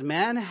 whoa, does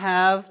man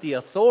have the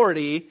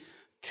authority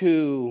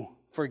to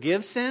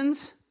forgive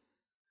sins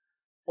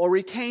or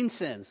retain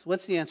sins?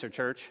 What's the answer,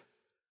 church?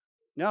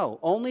 No,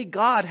 only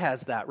God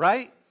has that,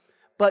 right?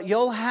 But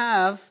you'll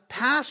have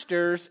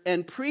pastors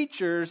and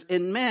preachers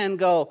and men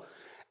go,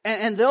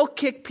 and they'll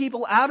kick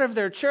people out of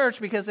their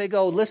church because they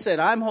go, listen,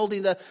 I'm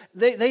holding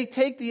they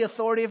take the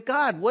authority of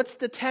God. What's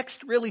the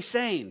text really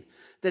saying?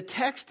 The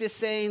text is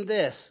saying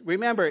this.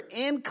 Remember,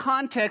 in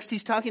context,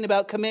 he's talking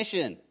about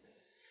commission.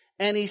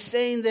 And he's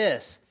saying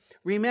this.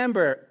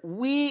 Remember,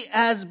 we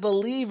as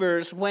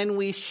believers, when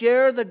we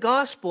share the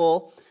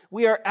gospel,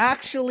 we are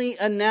actually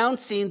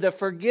announcing the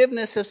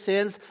forgiveness of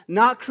sins,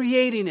 not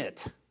creating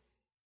it.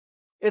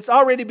 It's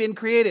already been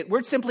created.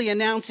 We're simply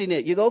announcing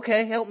it. You go,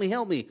 okay, help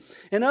me.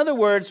 In other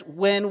words,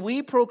 when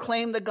we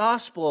proclaim the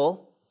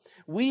gospel,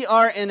 we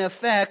are in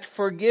effect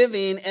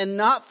forgiving and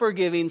not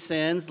forgiving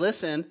sins,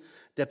 listen,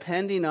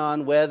 depending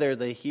on whether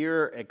the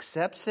hearer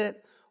accepts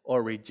it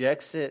or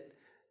rejects it,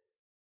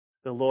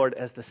 the Lord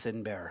as the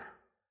sin bearer.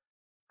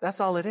 That's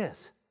all it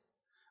is.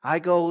 I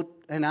go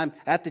and I'm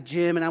at the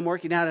gym and I'm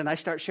working out and I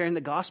start sharing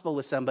the gospel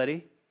with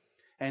somebody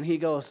and he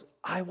goes,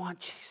 I want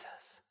Jesus.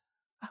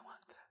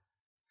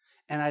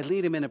 And I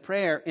lead him in a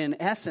prayer. In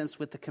essence,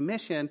 with the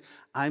commission,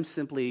 I'm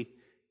simply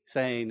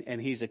saying,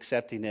 and he's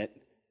accepting it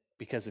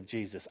because of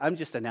Jesus. I'm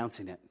just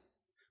announcing it.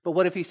 But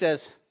what if he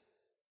says,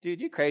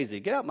 dude, you're crazy.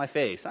 Get out my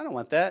face. I don't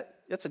want that.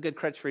 That's a good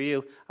crutch for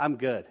you. I'm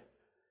good.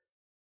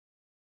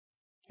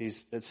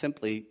 He's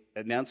simply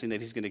announcing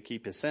that he's going to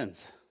keep his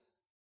sins.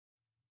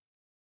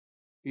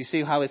 You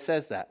see how it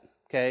says that,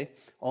 okay?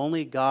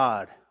 Only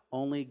God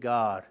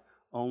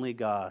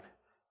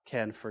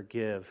can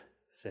forgive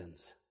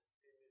sins.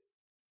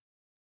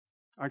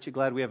 Aren't you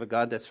glad we have a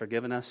God that's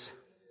forgiven us?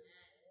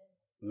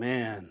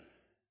 Man.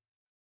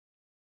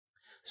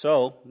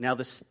 So now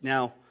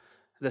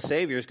the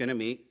Savior is going to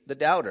meet the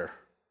doubter.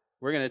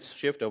 We're going to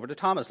shift over to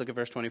Thomas. Look at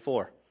verse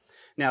 24.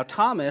 Now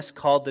Thomas,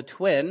 called the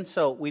twin,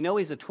 so we know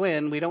he's a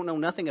twin. We don't know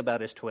nothing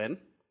about his twin.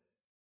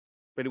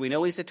 But we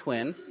know he's a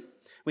twin.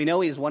 We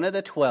know he's one of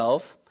the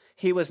 12.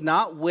 He was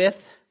not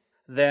with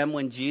them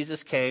when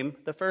Jesus came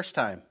the first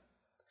time.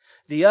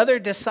 The other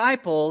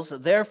disciples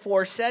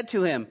therefore said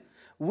to him,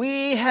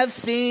 we have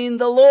seen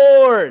the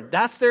Lord.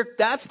 That's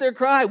their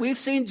cry. We've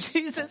seen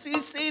Jesus.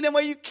 We've seen him.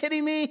 Are you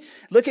kidding me?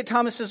 Look at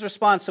Thomas's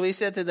response. So he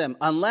said to them,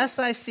 unless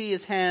I see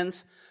his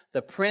hands,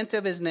 the print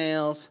of his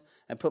nails,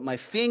 and put my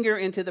finger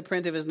into the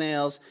print of his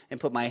nails, and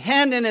put my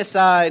hand in his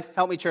side,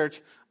 help me,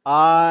 church,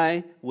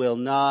 I will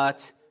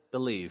not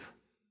believe.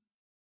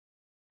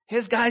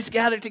 His guys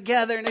gathered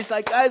together, and he's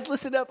like, guys,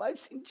 listen up. I've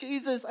seen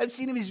Jesus. I've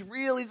seen him. He's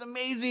real. He's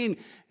amazing.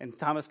 And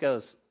Thomas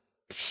goes,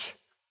 psh,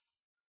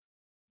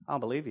 I don't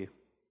believe you.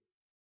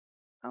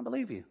 I don't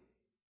believe you.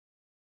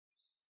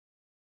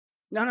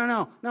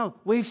 No.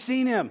 We've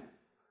seen him.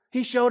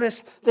 He showed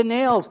us the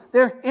nails.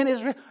 They're in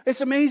Israel.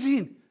 It's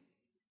amazing.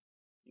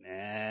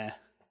 Nah,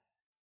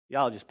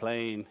 y'all just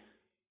playing.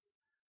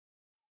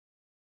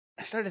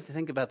 I started to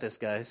think about this,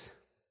 guys.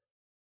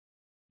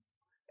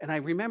 And I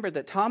remembered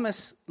that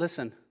Thomas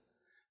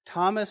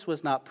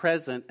was not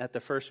present at the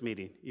first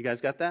meeting. You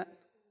guys got that?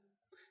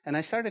 And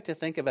I started to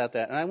think about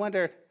that. And I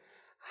wondered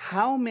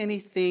how many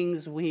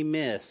things we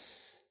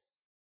miss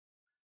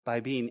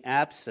by being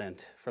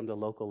absent from the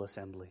local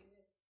assembly.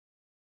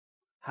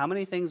 How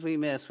many things we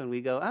miss when we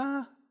go,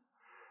 I'm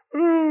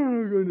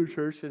going to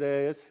church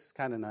today. It's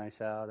kind of nice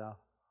out.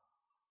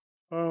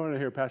 I want to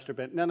hear Pastor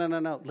Ben.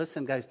 No.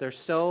 Listen, guys, there's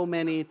so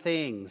many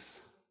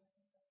things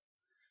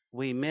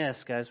we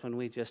miss, guys, when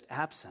we just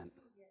absent.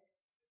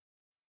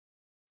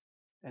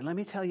 And let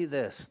me tell you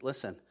this.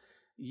 Listen,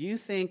 you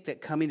think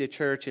that coming to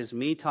church is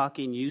me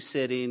talking, you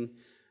sitting,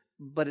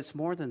 but it's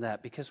more than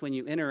that, because when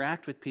you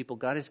interact with people,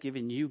 God has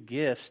given you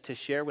gifts to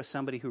share with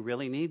somebody who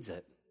really needs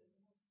it.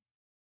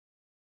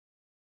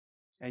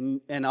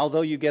 And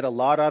although you get a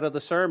lot out of the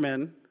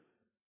sermon,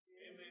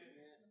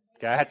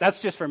 okay, that's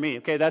just for me,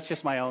 okay? That's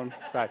just my own,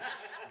 right?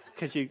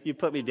 Because you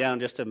put me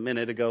down just a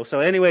minute ago. So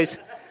anyways,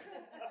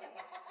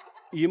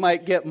 you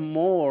might get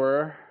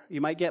more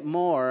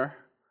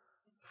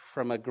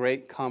from a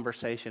great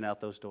conversation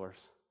out those doors,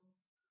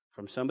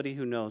 from somebody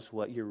who knows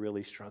what you're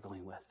really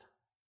struggling with.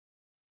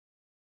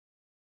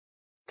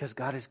 Because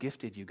God has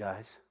gifted you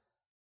guys.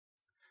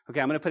 Okay,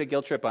 I'm going to put a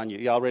guilt trip on you.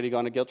 Y'all ready to go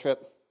on a guilt trip?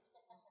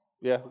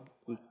 Yeah?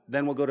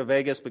 Then we'll go to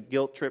Vegas, but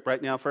guilt trip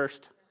right now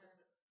first.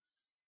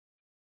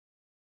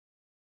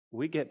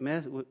 We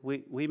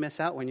miss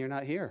out when you're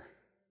not here.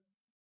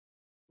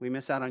 We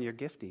miss out on your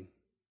gifting.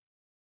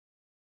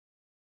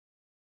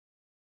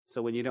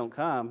 So when you don't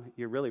come,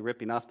 you're really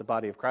ripping off the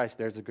body of Christ.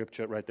 There's a grip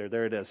trip right there.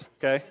 There it is.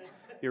 Okay?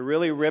 You're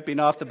really ripping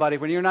off the body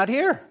when you're not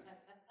here.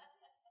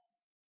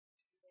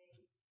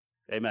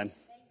 Amen.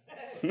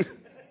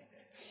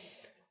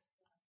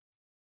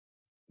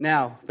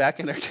 Now, back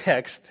in our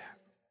text.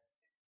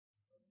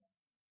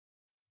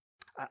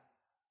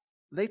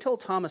 They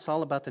told Thomas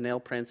all about the nail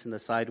prints and the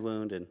side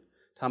wound, and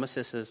Thomas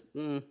says,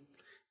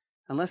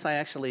 unless I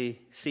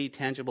actually see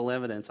tangible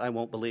evidence, I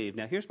won't believe.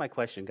 Now, here's my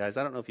question, guys.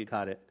 I don't know if you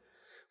caught it.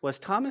 Was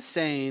Thomas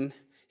saying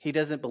he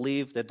doesn't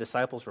believe the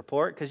disciples'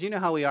 report? Because you know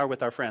how we are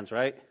with our friends,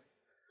 right?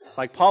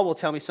 Like Paul will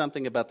tell me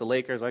something about the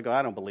Lakers. I go,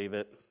 I don't believe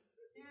it.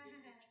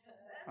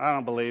 I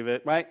don't believe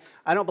it, right?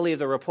 I don't believe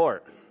the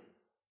report.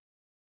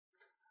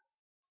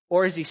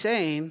 Or is he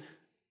saying,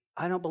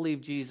 I don't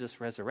believe Jesus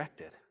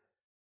resurrected?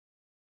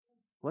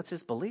 What's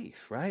his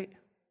belief, right?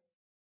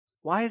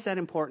 Why is that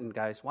important,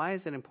 guys? Why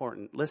is it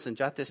important? Listen,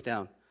 jot this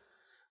down.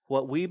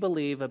 What we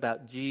believe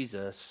about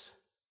Jesus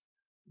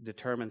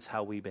determines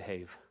how we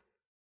behave.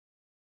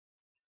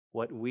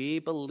 What we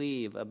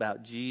believe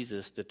about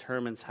Jesus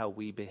determines how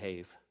we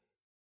behave.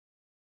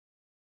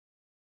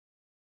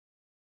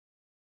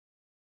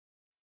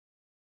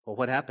 Well,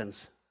 what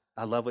happens?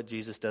 I love what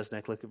Jesus does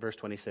next. Look at verse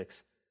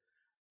 26.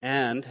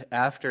 And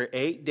after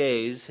 8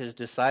 days, his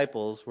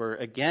disciples were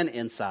again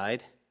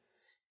inside,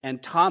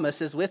 and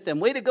Thomas is with them.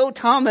 Way to go,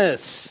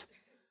 Thomas!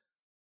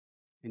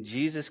 And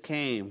Jesus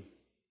came,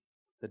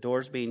 the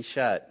doors being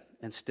shut,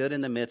 and stood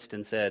in the midst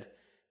and said,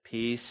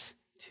 Peace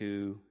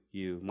to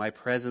you. My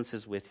presence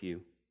is with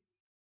you.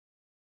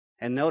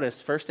 And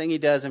notice, first thing he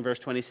does in verse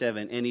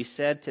 27, and he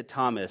said to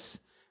Thomas,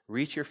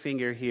 reach your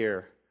finger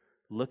here,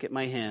 look at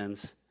my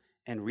hands,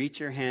 and reach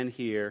your hand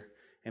here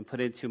and put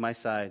it to my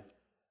side.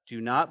 Do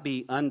not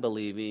be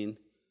unbelieving,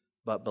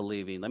 but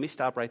believing. Let me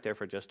stop right there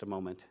for just a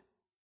moment.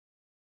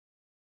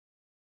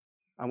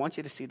 I want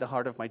you to see the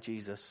heart of my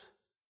Jesus.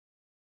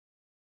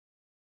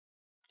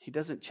 He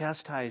doesn't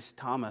chastise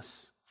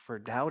Thomas for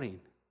doubting,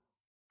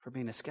 for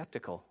being a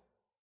skeptical.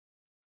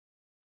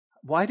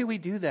 Why do we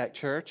do that,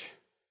 church?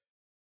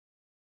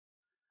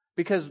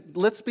 Because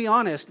let's be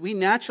honest, we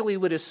naturally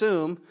would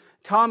assume,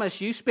 Thomas,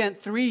 you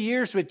spent 3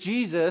 years with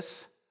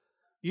Jesus.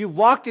 You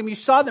walked him, you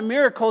saw the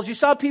miracles, you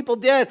saw people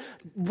dead,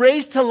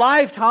 raised to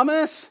life,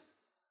 Thomas.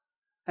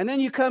 And then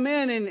you come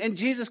in and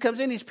Jesus comes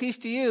in, he's peace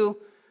to you.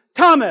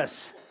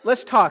 Thomas,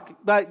 let's talk.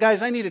 But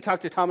guys, I need to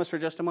talk to Thomas for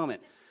just a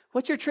moment.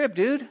 What's your trip,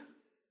 dude?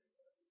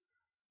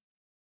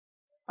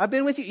 I've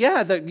been with you.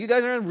 Yeah, you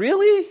guys are,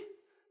 really?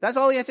 That's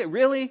all he had to say,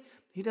 really?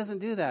 He doesn't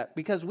do that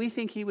because we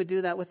think he would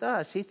do that with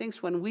us. He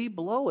thinks when we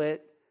blow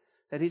it,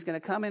 that he's going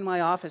to come in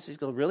my office. He's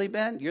going, really,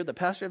 Ben? You're the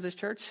pastor of this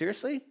church?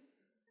 Seriously?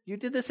 You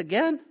did this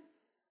again?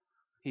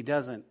 He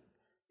doesn't.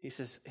 He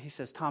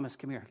says, Thomas,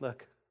 come here.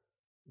 Look,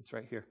 it's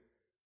right here.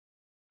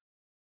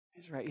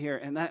 He's right here.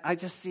 And I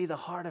just see the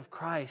heart of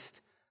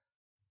Christ.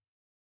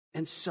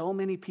 And so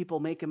many people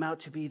make him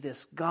out to be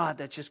this God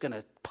that's just going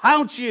to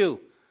pounce you.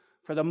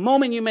 For the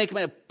moment you make him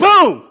out,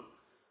 boom!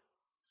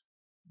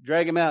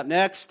 Drag him out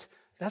next.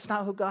 That's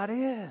not who God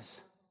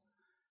is.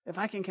 If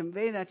I can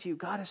convey that to you,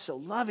 God is so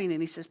loving. And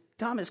he says,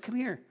 Thomas, come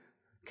here.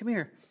 Come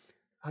here.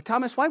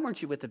 Thomas, why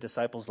weren't you with the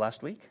disciples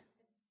last week?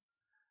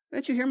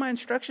 Didn't you hear my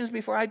instructions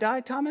before I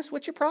died, Thomas?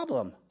 What's your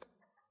problem?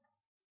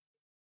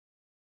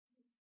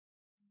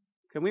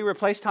 Can we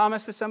replace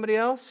Thomas with somebody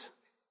else?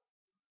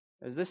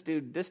 Is this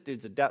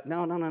dude's a doubt.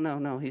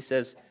 No. He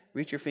says,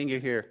 reach your finger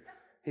here.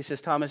 He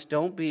says, Thomas,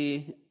 don't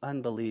be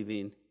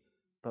unbelieving,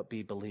 but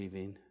be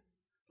believing.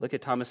 Look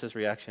at Thomas's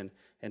reaction.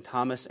 And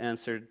Thomas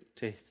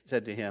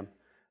said to him,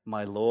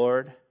 my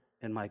Lord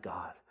and my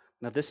God.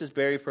 Now this is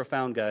very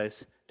profound,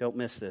 guys. Don't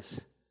miss this.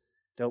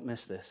 Don't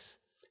miss this.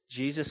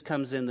 Jesus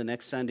comes in the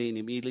next Sunday and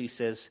immediately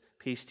says,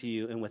 peace to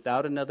you. And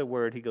without another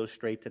word, he goes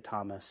straight to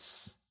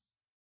Thomas.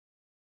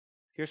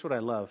 Here's what I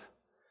love.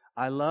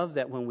 I love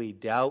that when we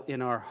doubt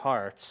in our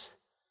hearts,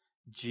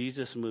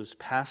 Jesus moves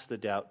past the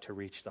doubt to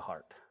reach the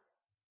heart.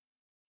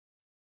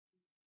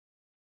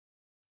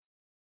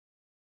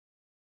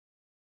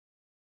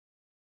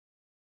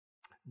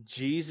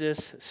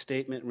 Jesus'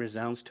 statement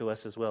resounds to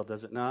us as well,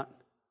 does it not?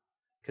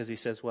 Because he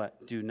says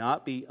what? Do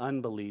not be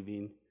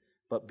unbelieving,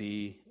 but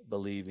be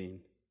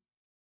believing.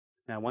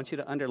 Now, I want you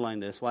to underline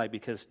this. Why?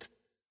 Because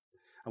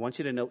I want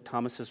you to note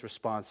Thomas's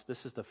response.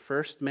 This is the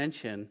first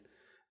mention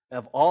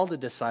of all the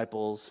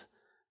disciples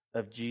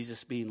of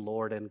Jesus being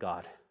Lord and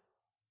God.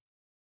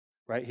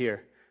 Right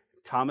here.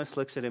 Thomas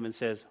looks at him and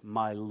says,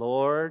 my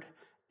Lord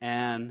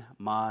and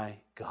my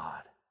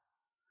God.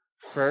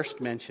 First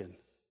mention.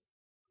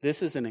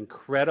 This is an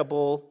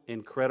incredible,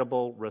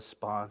 incredible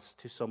response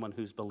to someone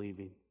who's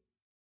believing.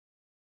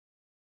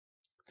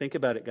 Think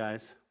about it,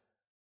 guys.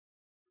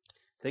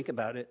 Think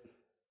about it.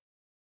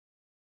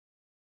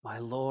 My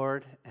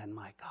Lord and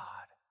my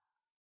God.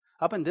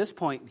 Up until this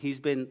point, he's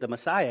been the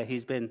Messiah.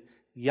 He's been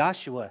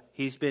Yahshua.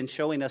 He's been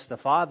showing us the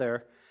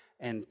Father.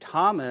 And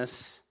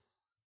Thomas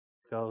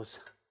goes,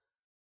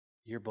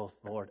 you're both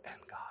Lord and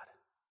God.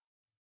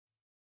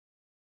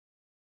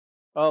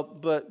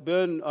 But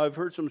Ben, I've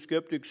heard some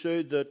skeptics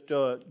say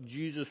that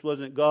Jesus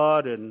wasn't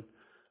God and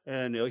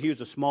he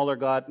was a smaller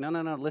God. No.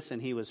 Listen,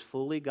 he was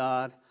fully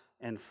God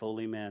and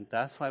fully man.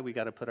 That's why we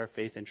got to put our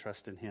faith and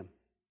trust in him.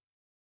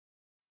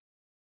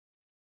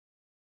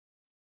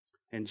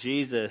 And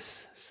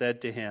Jesus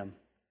said to him,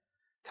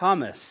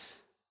 Thomas,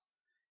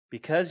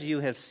 because you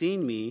have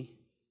seen me,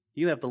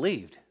 you have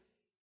believed.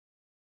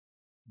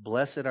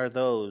 Blessed are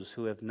those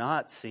who have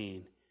not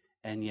seen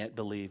and yet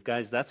believe.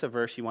 Guys, that's a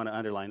verse you want to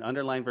underline.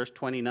 Underline verse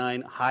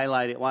 29,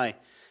 highlight it. Why?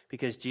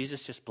 Because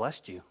Jesus just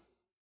blessed you.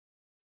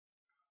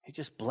 He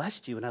just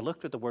blessed you. And I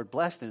looked at the word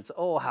blessed, and it's,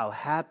 oh, how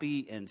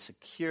happy and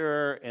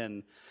secure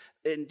and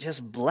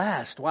just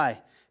blessed.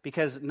 Why?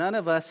 Because none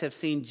of us have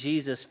seen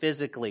Jesus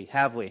physically,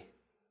 have we?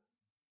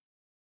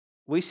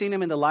 We've seen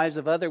him in the lives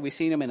of others. We've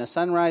seen him in a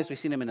sunrise. We've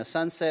seen him in a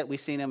sunset. We've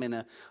seen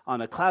him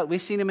on a cloud.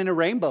 We've seen him in a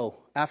rainbow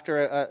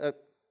after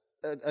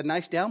a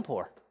nice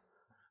downpour.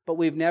 But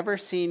we've never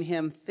seen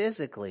him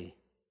physically.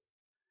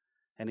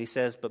 And he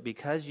says, but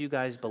because you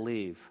guys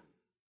believe,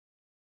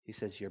 he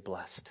says, you're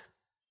blessed.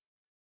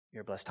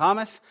 You're blessed.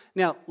 Thomas,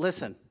 now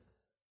listen,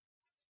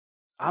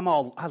 I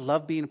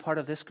love being a part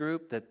of this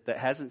group that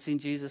hasn't seen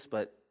Jesus,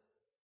 but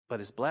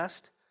is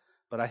blessed.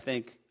 But I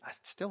think I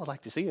still would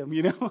like to see him,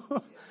 you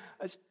know.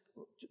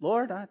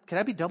 Lord, can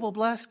I be double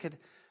blessed?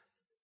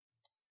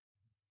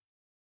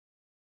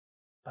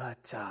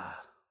 But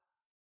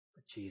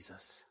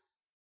Jesus,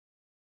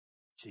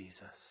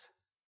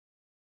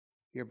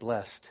 you're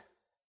blessed.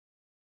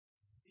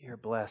 You're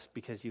blessed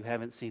because you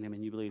haven't seen him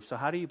and you believe. So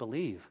how do you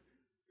believe?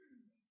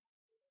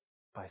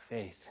 By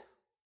faith.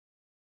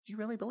 Do you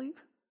really believe?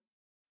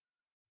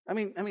 I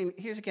mean,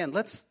 here's again.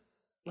 Let's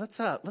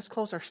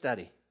close our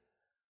study.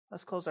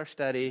 Let's close our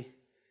study,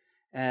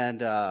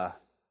 and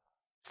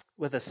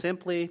with a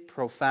simply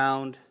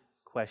profound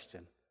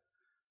question.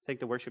 I think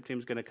the worship team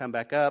is going to come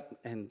back up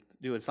and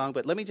do a song,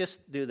 but let me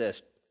just do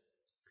this.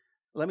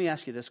 Let me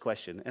ask you this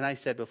question. And I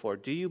said before,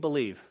 do you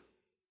believe?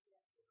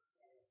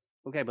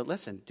 Okay, but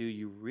listen, do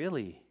you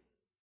really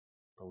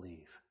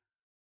believe?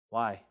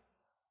 Why?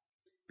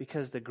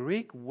 Because the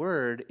Greek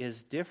word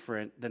is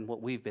different than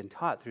what we've been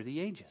taught through the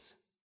ages.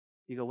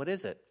 You go, what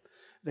is it?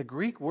 The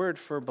Greek word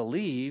for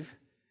believe,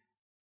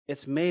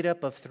 it's made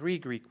up of 3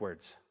 Greek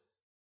words.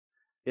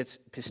 It's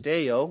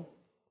pisteo,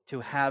 to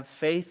have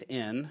faith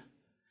in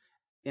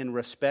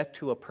respect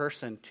to a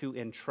person, to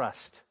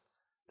entrust.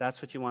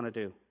 That's what you want to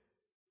do.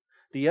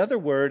 The other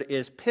word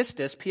is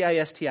pistis,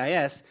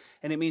 P-I-S-T-I-S,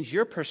 and it means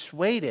you're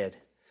persuaded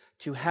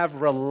to have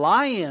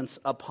reliance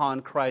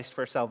upon Christ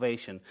for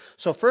salvation.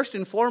 So first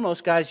and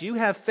foremost, guys, you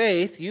have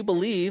faith, you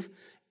believe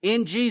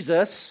in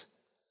Jesus,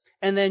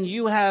 and then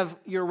you have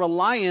your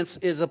reliance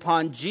is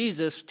upon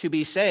Jesus to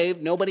be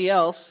saved, nobody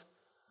else.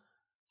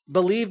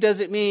 Believe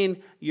doesn't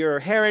mean your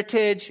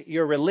heritage,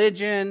 your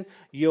religion,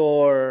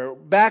 your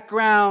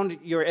background,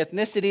 your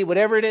ethnicity,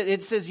 whatever it is.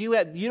 It says you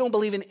don't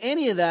believe in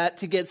any of that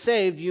to get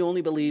saved. You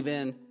only believe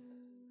in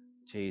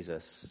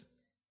Jesus.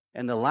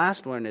 And the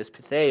last one is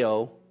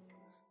pitheo,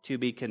 to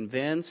be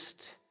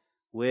convinced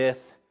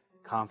with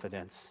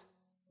confidence.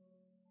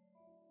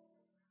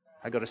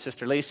 I go to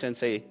Sister Lisa and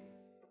say,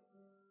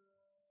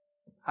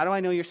 how do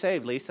I know you're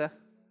saved, Lisa?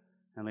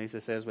 And Lisa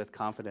says, with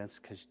confidence,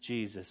 because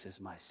Jesus is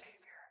my Savior.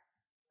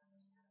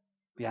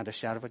 Beyond a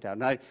shadow of a doubt.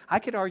 Now, I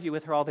could argue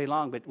with her all day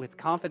long, but with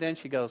confidence,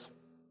 she goes,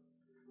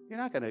 You're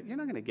not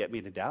gonna get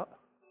me to doubt.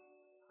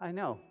 I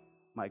know,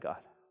 my God.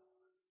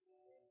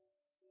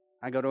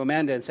 I go to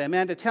Amanda and say,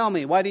 Amanda, tell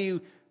me, why do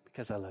you?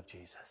 Because I love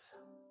Jesus.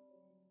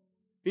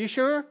 Are you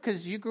sure?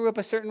 Because you grew up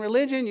a certain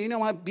religion. You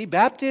might be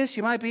Baptist.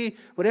 You might be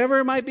whatever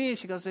it might be. And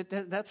she goes,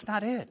 that's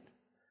not it.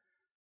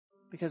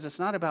 Because it's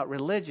not about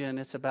religion.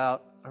 It's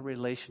about a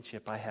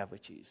relationship I have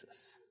with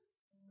Jesus.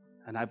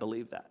 And I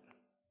believe that.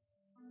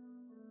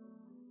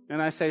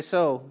 And I say,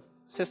 so,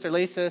 Sister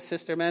Lisa,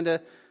 Sister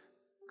Amanda,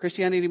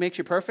 Christianity makes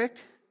you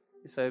perfect?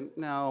 You say,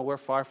 no, we're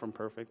far from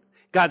perfect.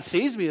 God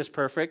sees me as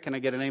perfect. Can I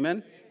get an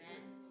amen?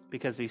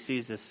 Because he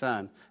sees his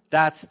son.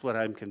 That's what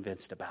I'm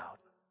convinced about.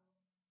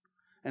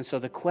 And so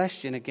the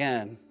question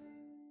again,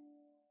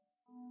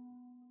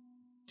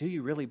 do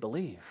you really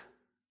believe?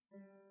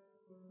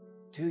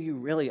 Do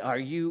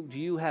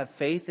you have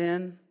faith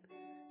in,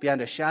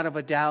 beyond a shadow of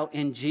a doubt,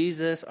 in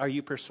Jesus? Are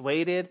you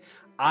persuaded?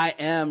 I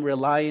am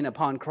relying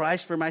upon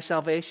Christ for my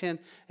salvation,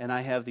 and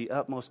I have the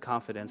utmost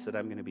confidence that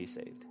I'm going to be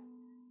saved.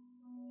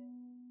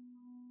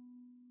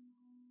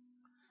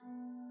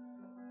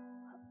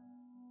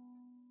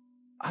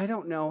 I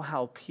don't know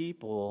how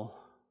people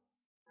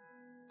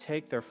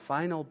take their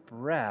final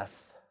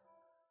breath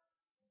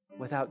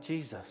without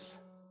Jesus.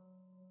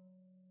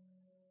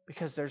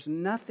 Because there's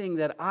nothing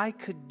that I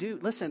could do.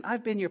 Listen,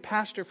 I've been your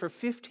pastor for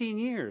 15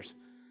 years.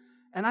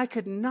 And I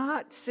could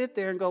not sit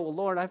there and go, well,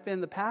 Lord, I've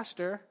been the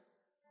pastor.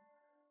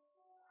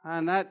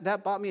 And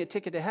that bought me a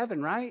ticket to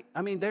heaven, right?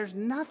 I mean, there's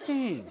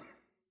nothing.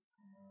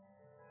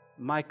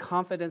 My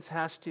confidence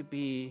has to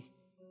be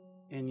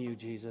in you,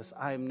 Jesus.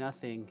 I am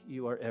nothing.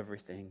 You are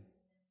everything.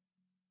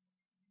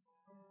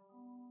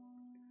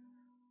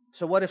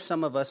 So what if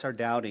some of us are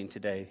doubting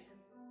today?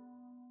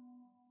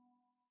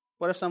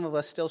 What if some of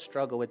us still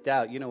struggle with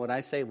doubt? You know what I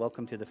say?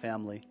 Welcome to the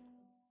family.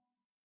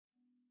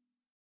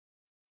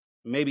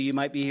 Maybe you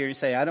might be here and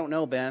say, I don't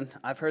know, Ben.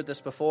 I've heard this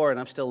before and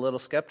I'm still a little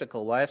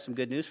skeptical. Well, I have some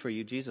good news for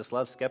you. Jesus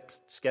loves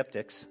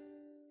skeptics.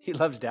 He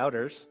loves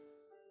doubters.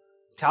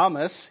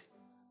 Thomas,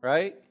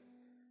 right?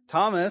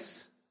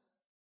 Thomas,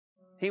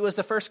 he was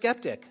the first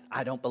skeptic.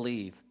 I don't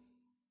believe.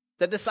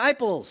 The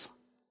disciples.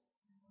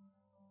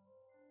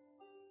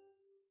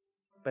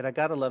 But I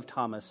got to love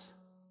Thomas.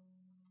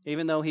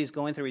 Even though he's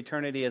going through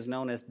eternity as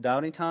known as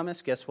Doubting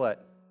Thomas, guess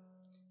what?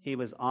 He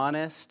was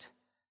honest,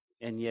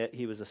 and yet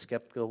he was a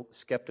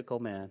skeptical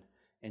man.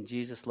 And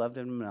Jesus loved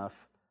him enough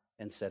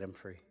and set him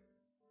free.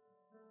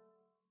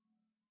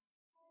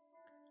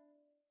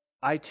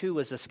 I too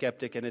was a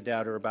skeptic and a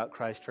doubter about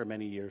Christ for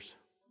many years.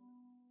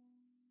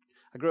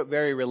 I grew up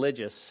very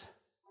religious.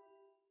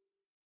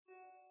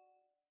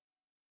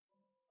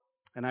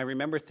 And I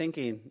remember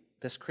thinking,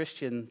 this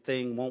Christian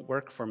thing won't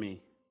work for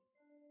me.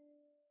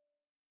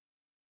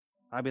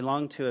 I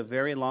belong to a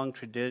very long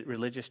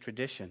religious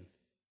tradition.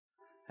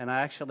 And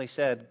I actually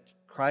said,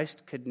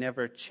 Christ could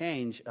never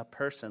change a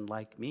person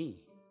like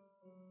me.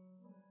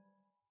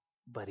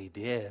 But he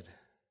did.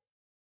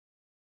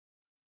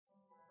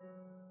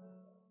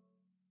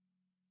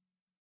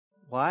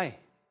 Why?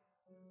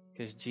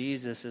 Because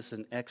Jesus is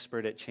an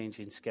expert at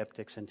changing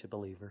skeptics into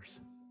believers.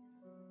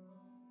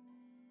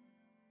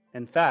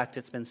 In fact,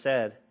 it's been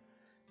said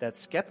that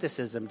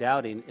skepticism,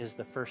 doubting, is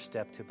the first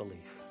step to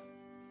belief.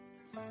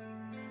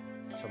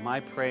 So my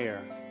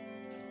prayer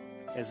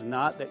is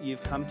not that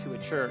you've come to a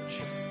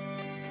church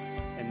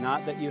and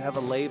not that you have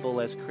a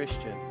label as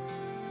Christian,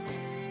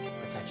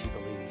 but that you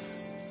believe.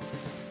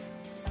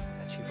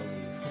 That you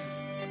believe.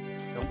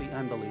 Don't be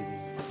unbelieving.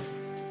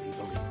 Be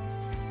believing.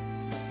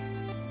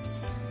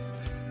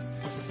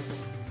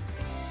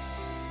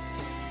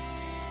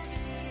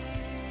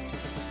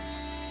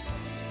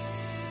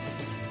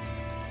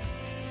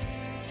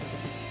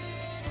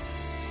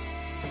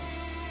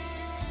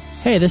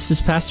 Hey, this is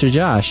Pastor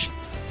Josh.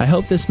 I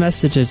hope this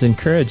message has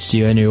encouraged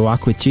you in your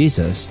walk with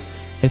Jesus.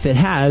 If it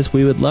has,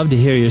 we would love to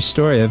hear your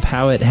story of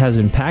how it has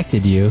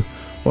impacted you,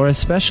 or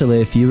especially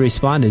if you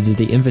responded to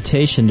the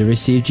invitation to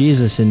receive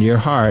Jesus into your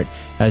heart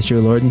as your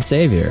Lord and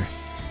Savior.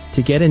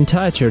 To get in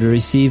touch or to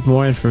receive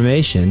more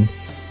information,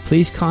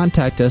 please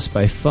contact us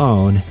by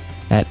phone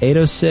at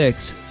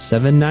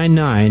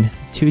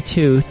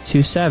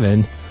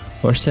 806-799-2227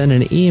 or send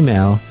an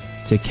email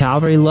to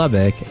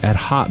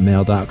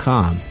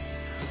calvarylubbock@hotmail.com.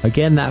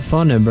 Again, that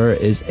phone number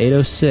is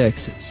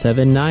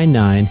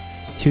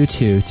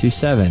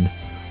 806-799-2227.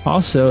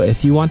 Also,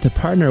 if you want to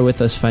partner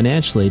with us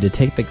financially to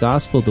take the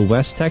gospel to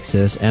West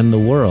Texas and the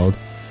world,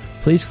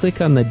 please click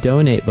on the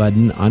donate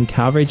button on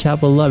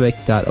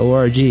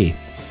calvarychapellubbock.org.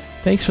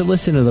 Thanks for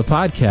listening to the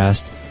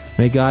podcast.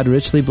 May God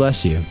richly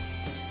bless you.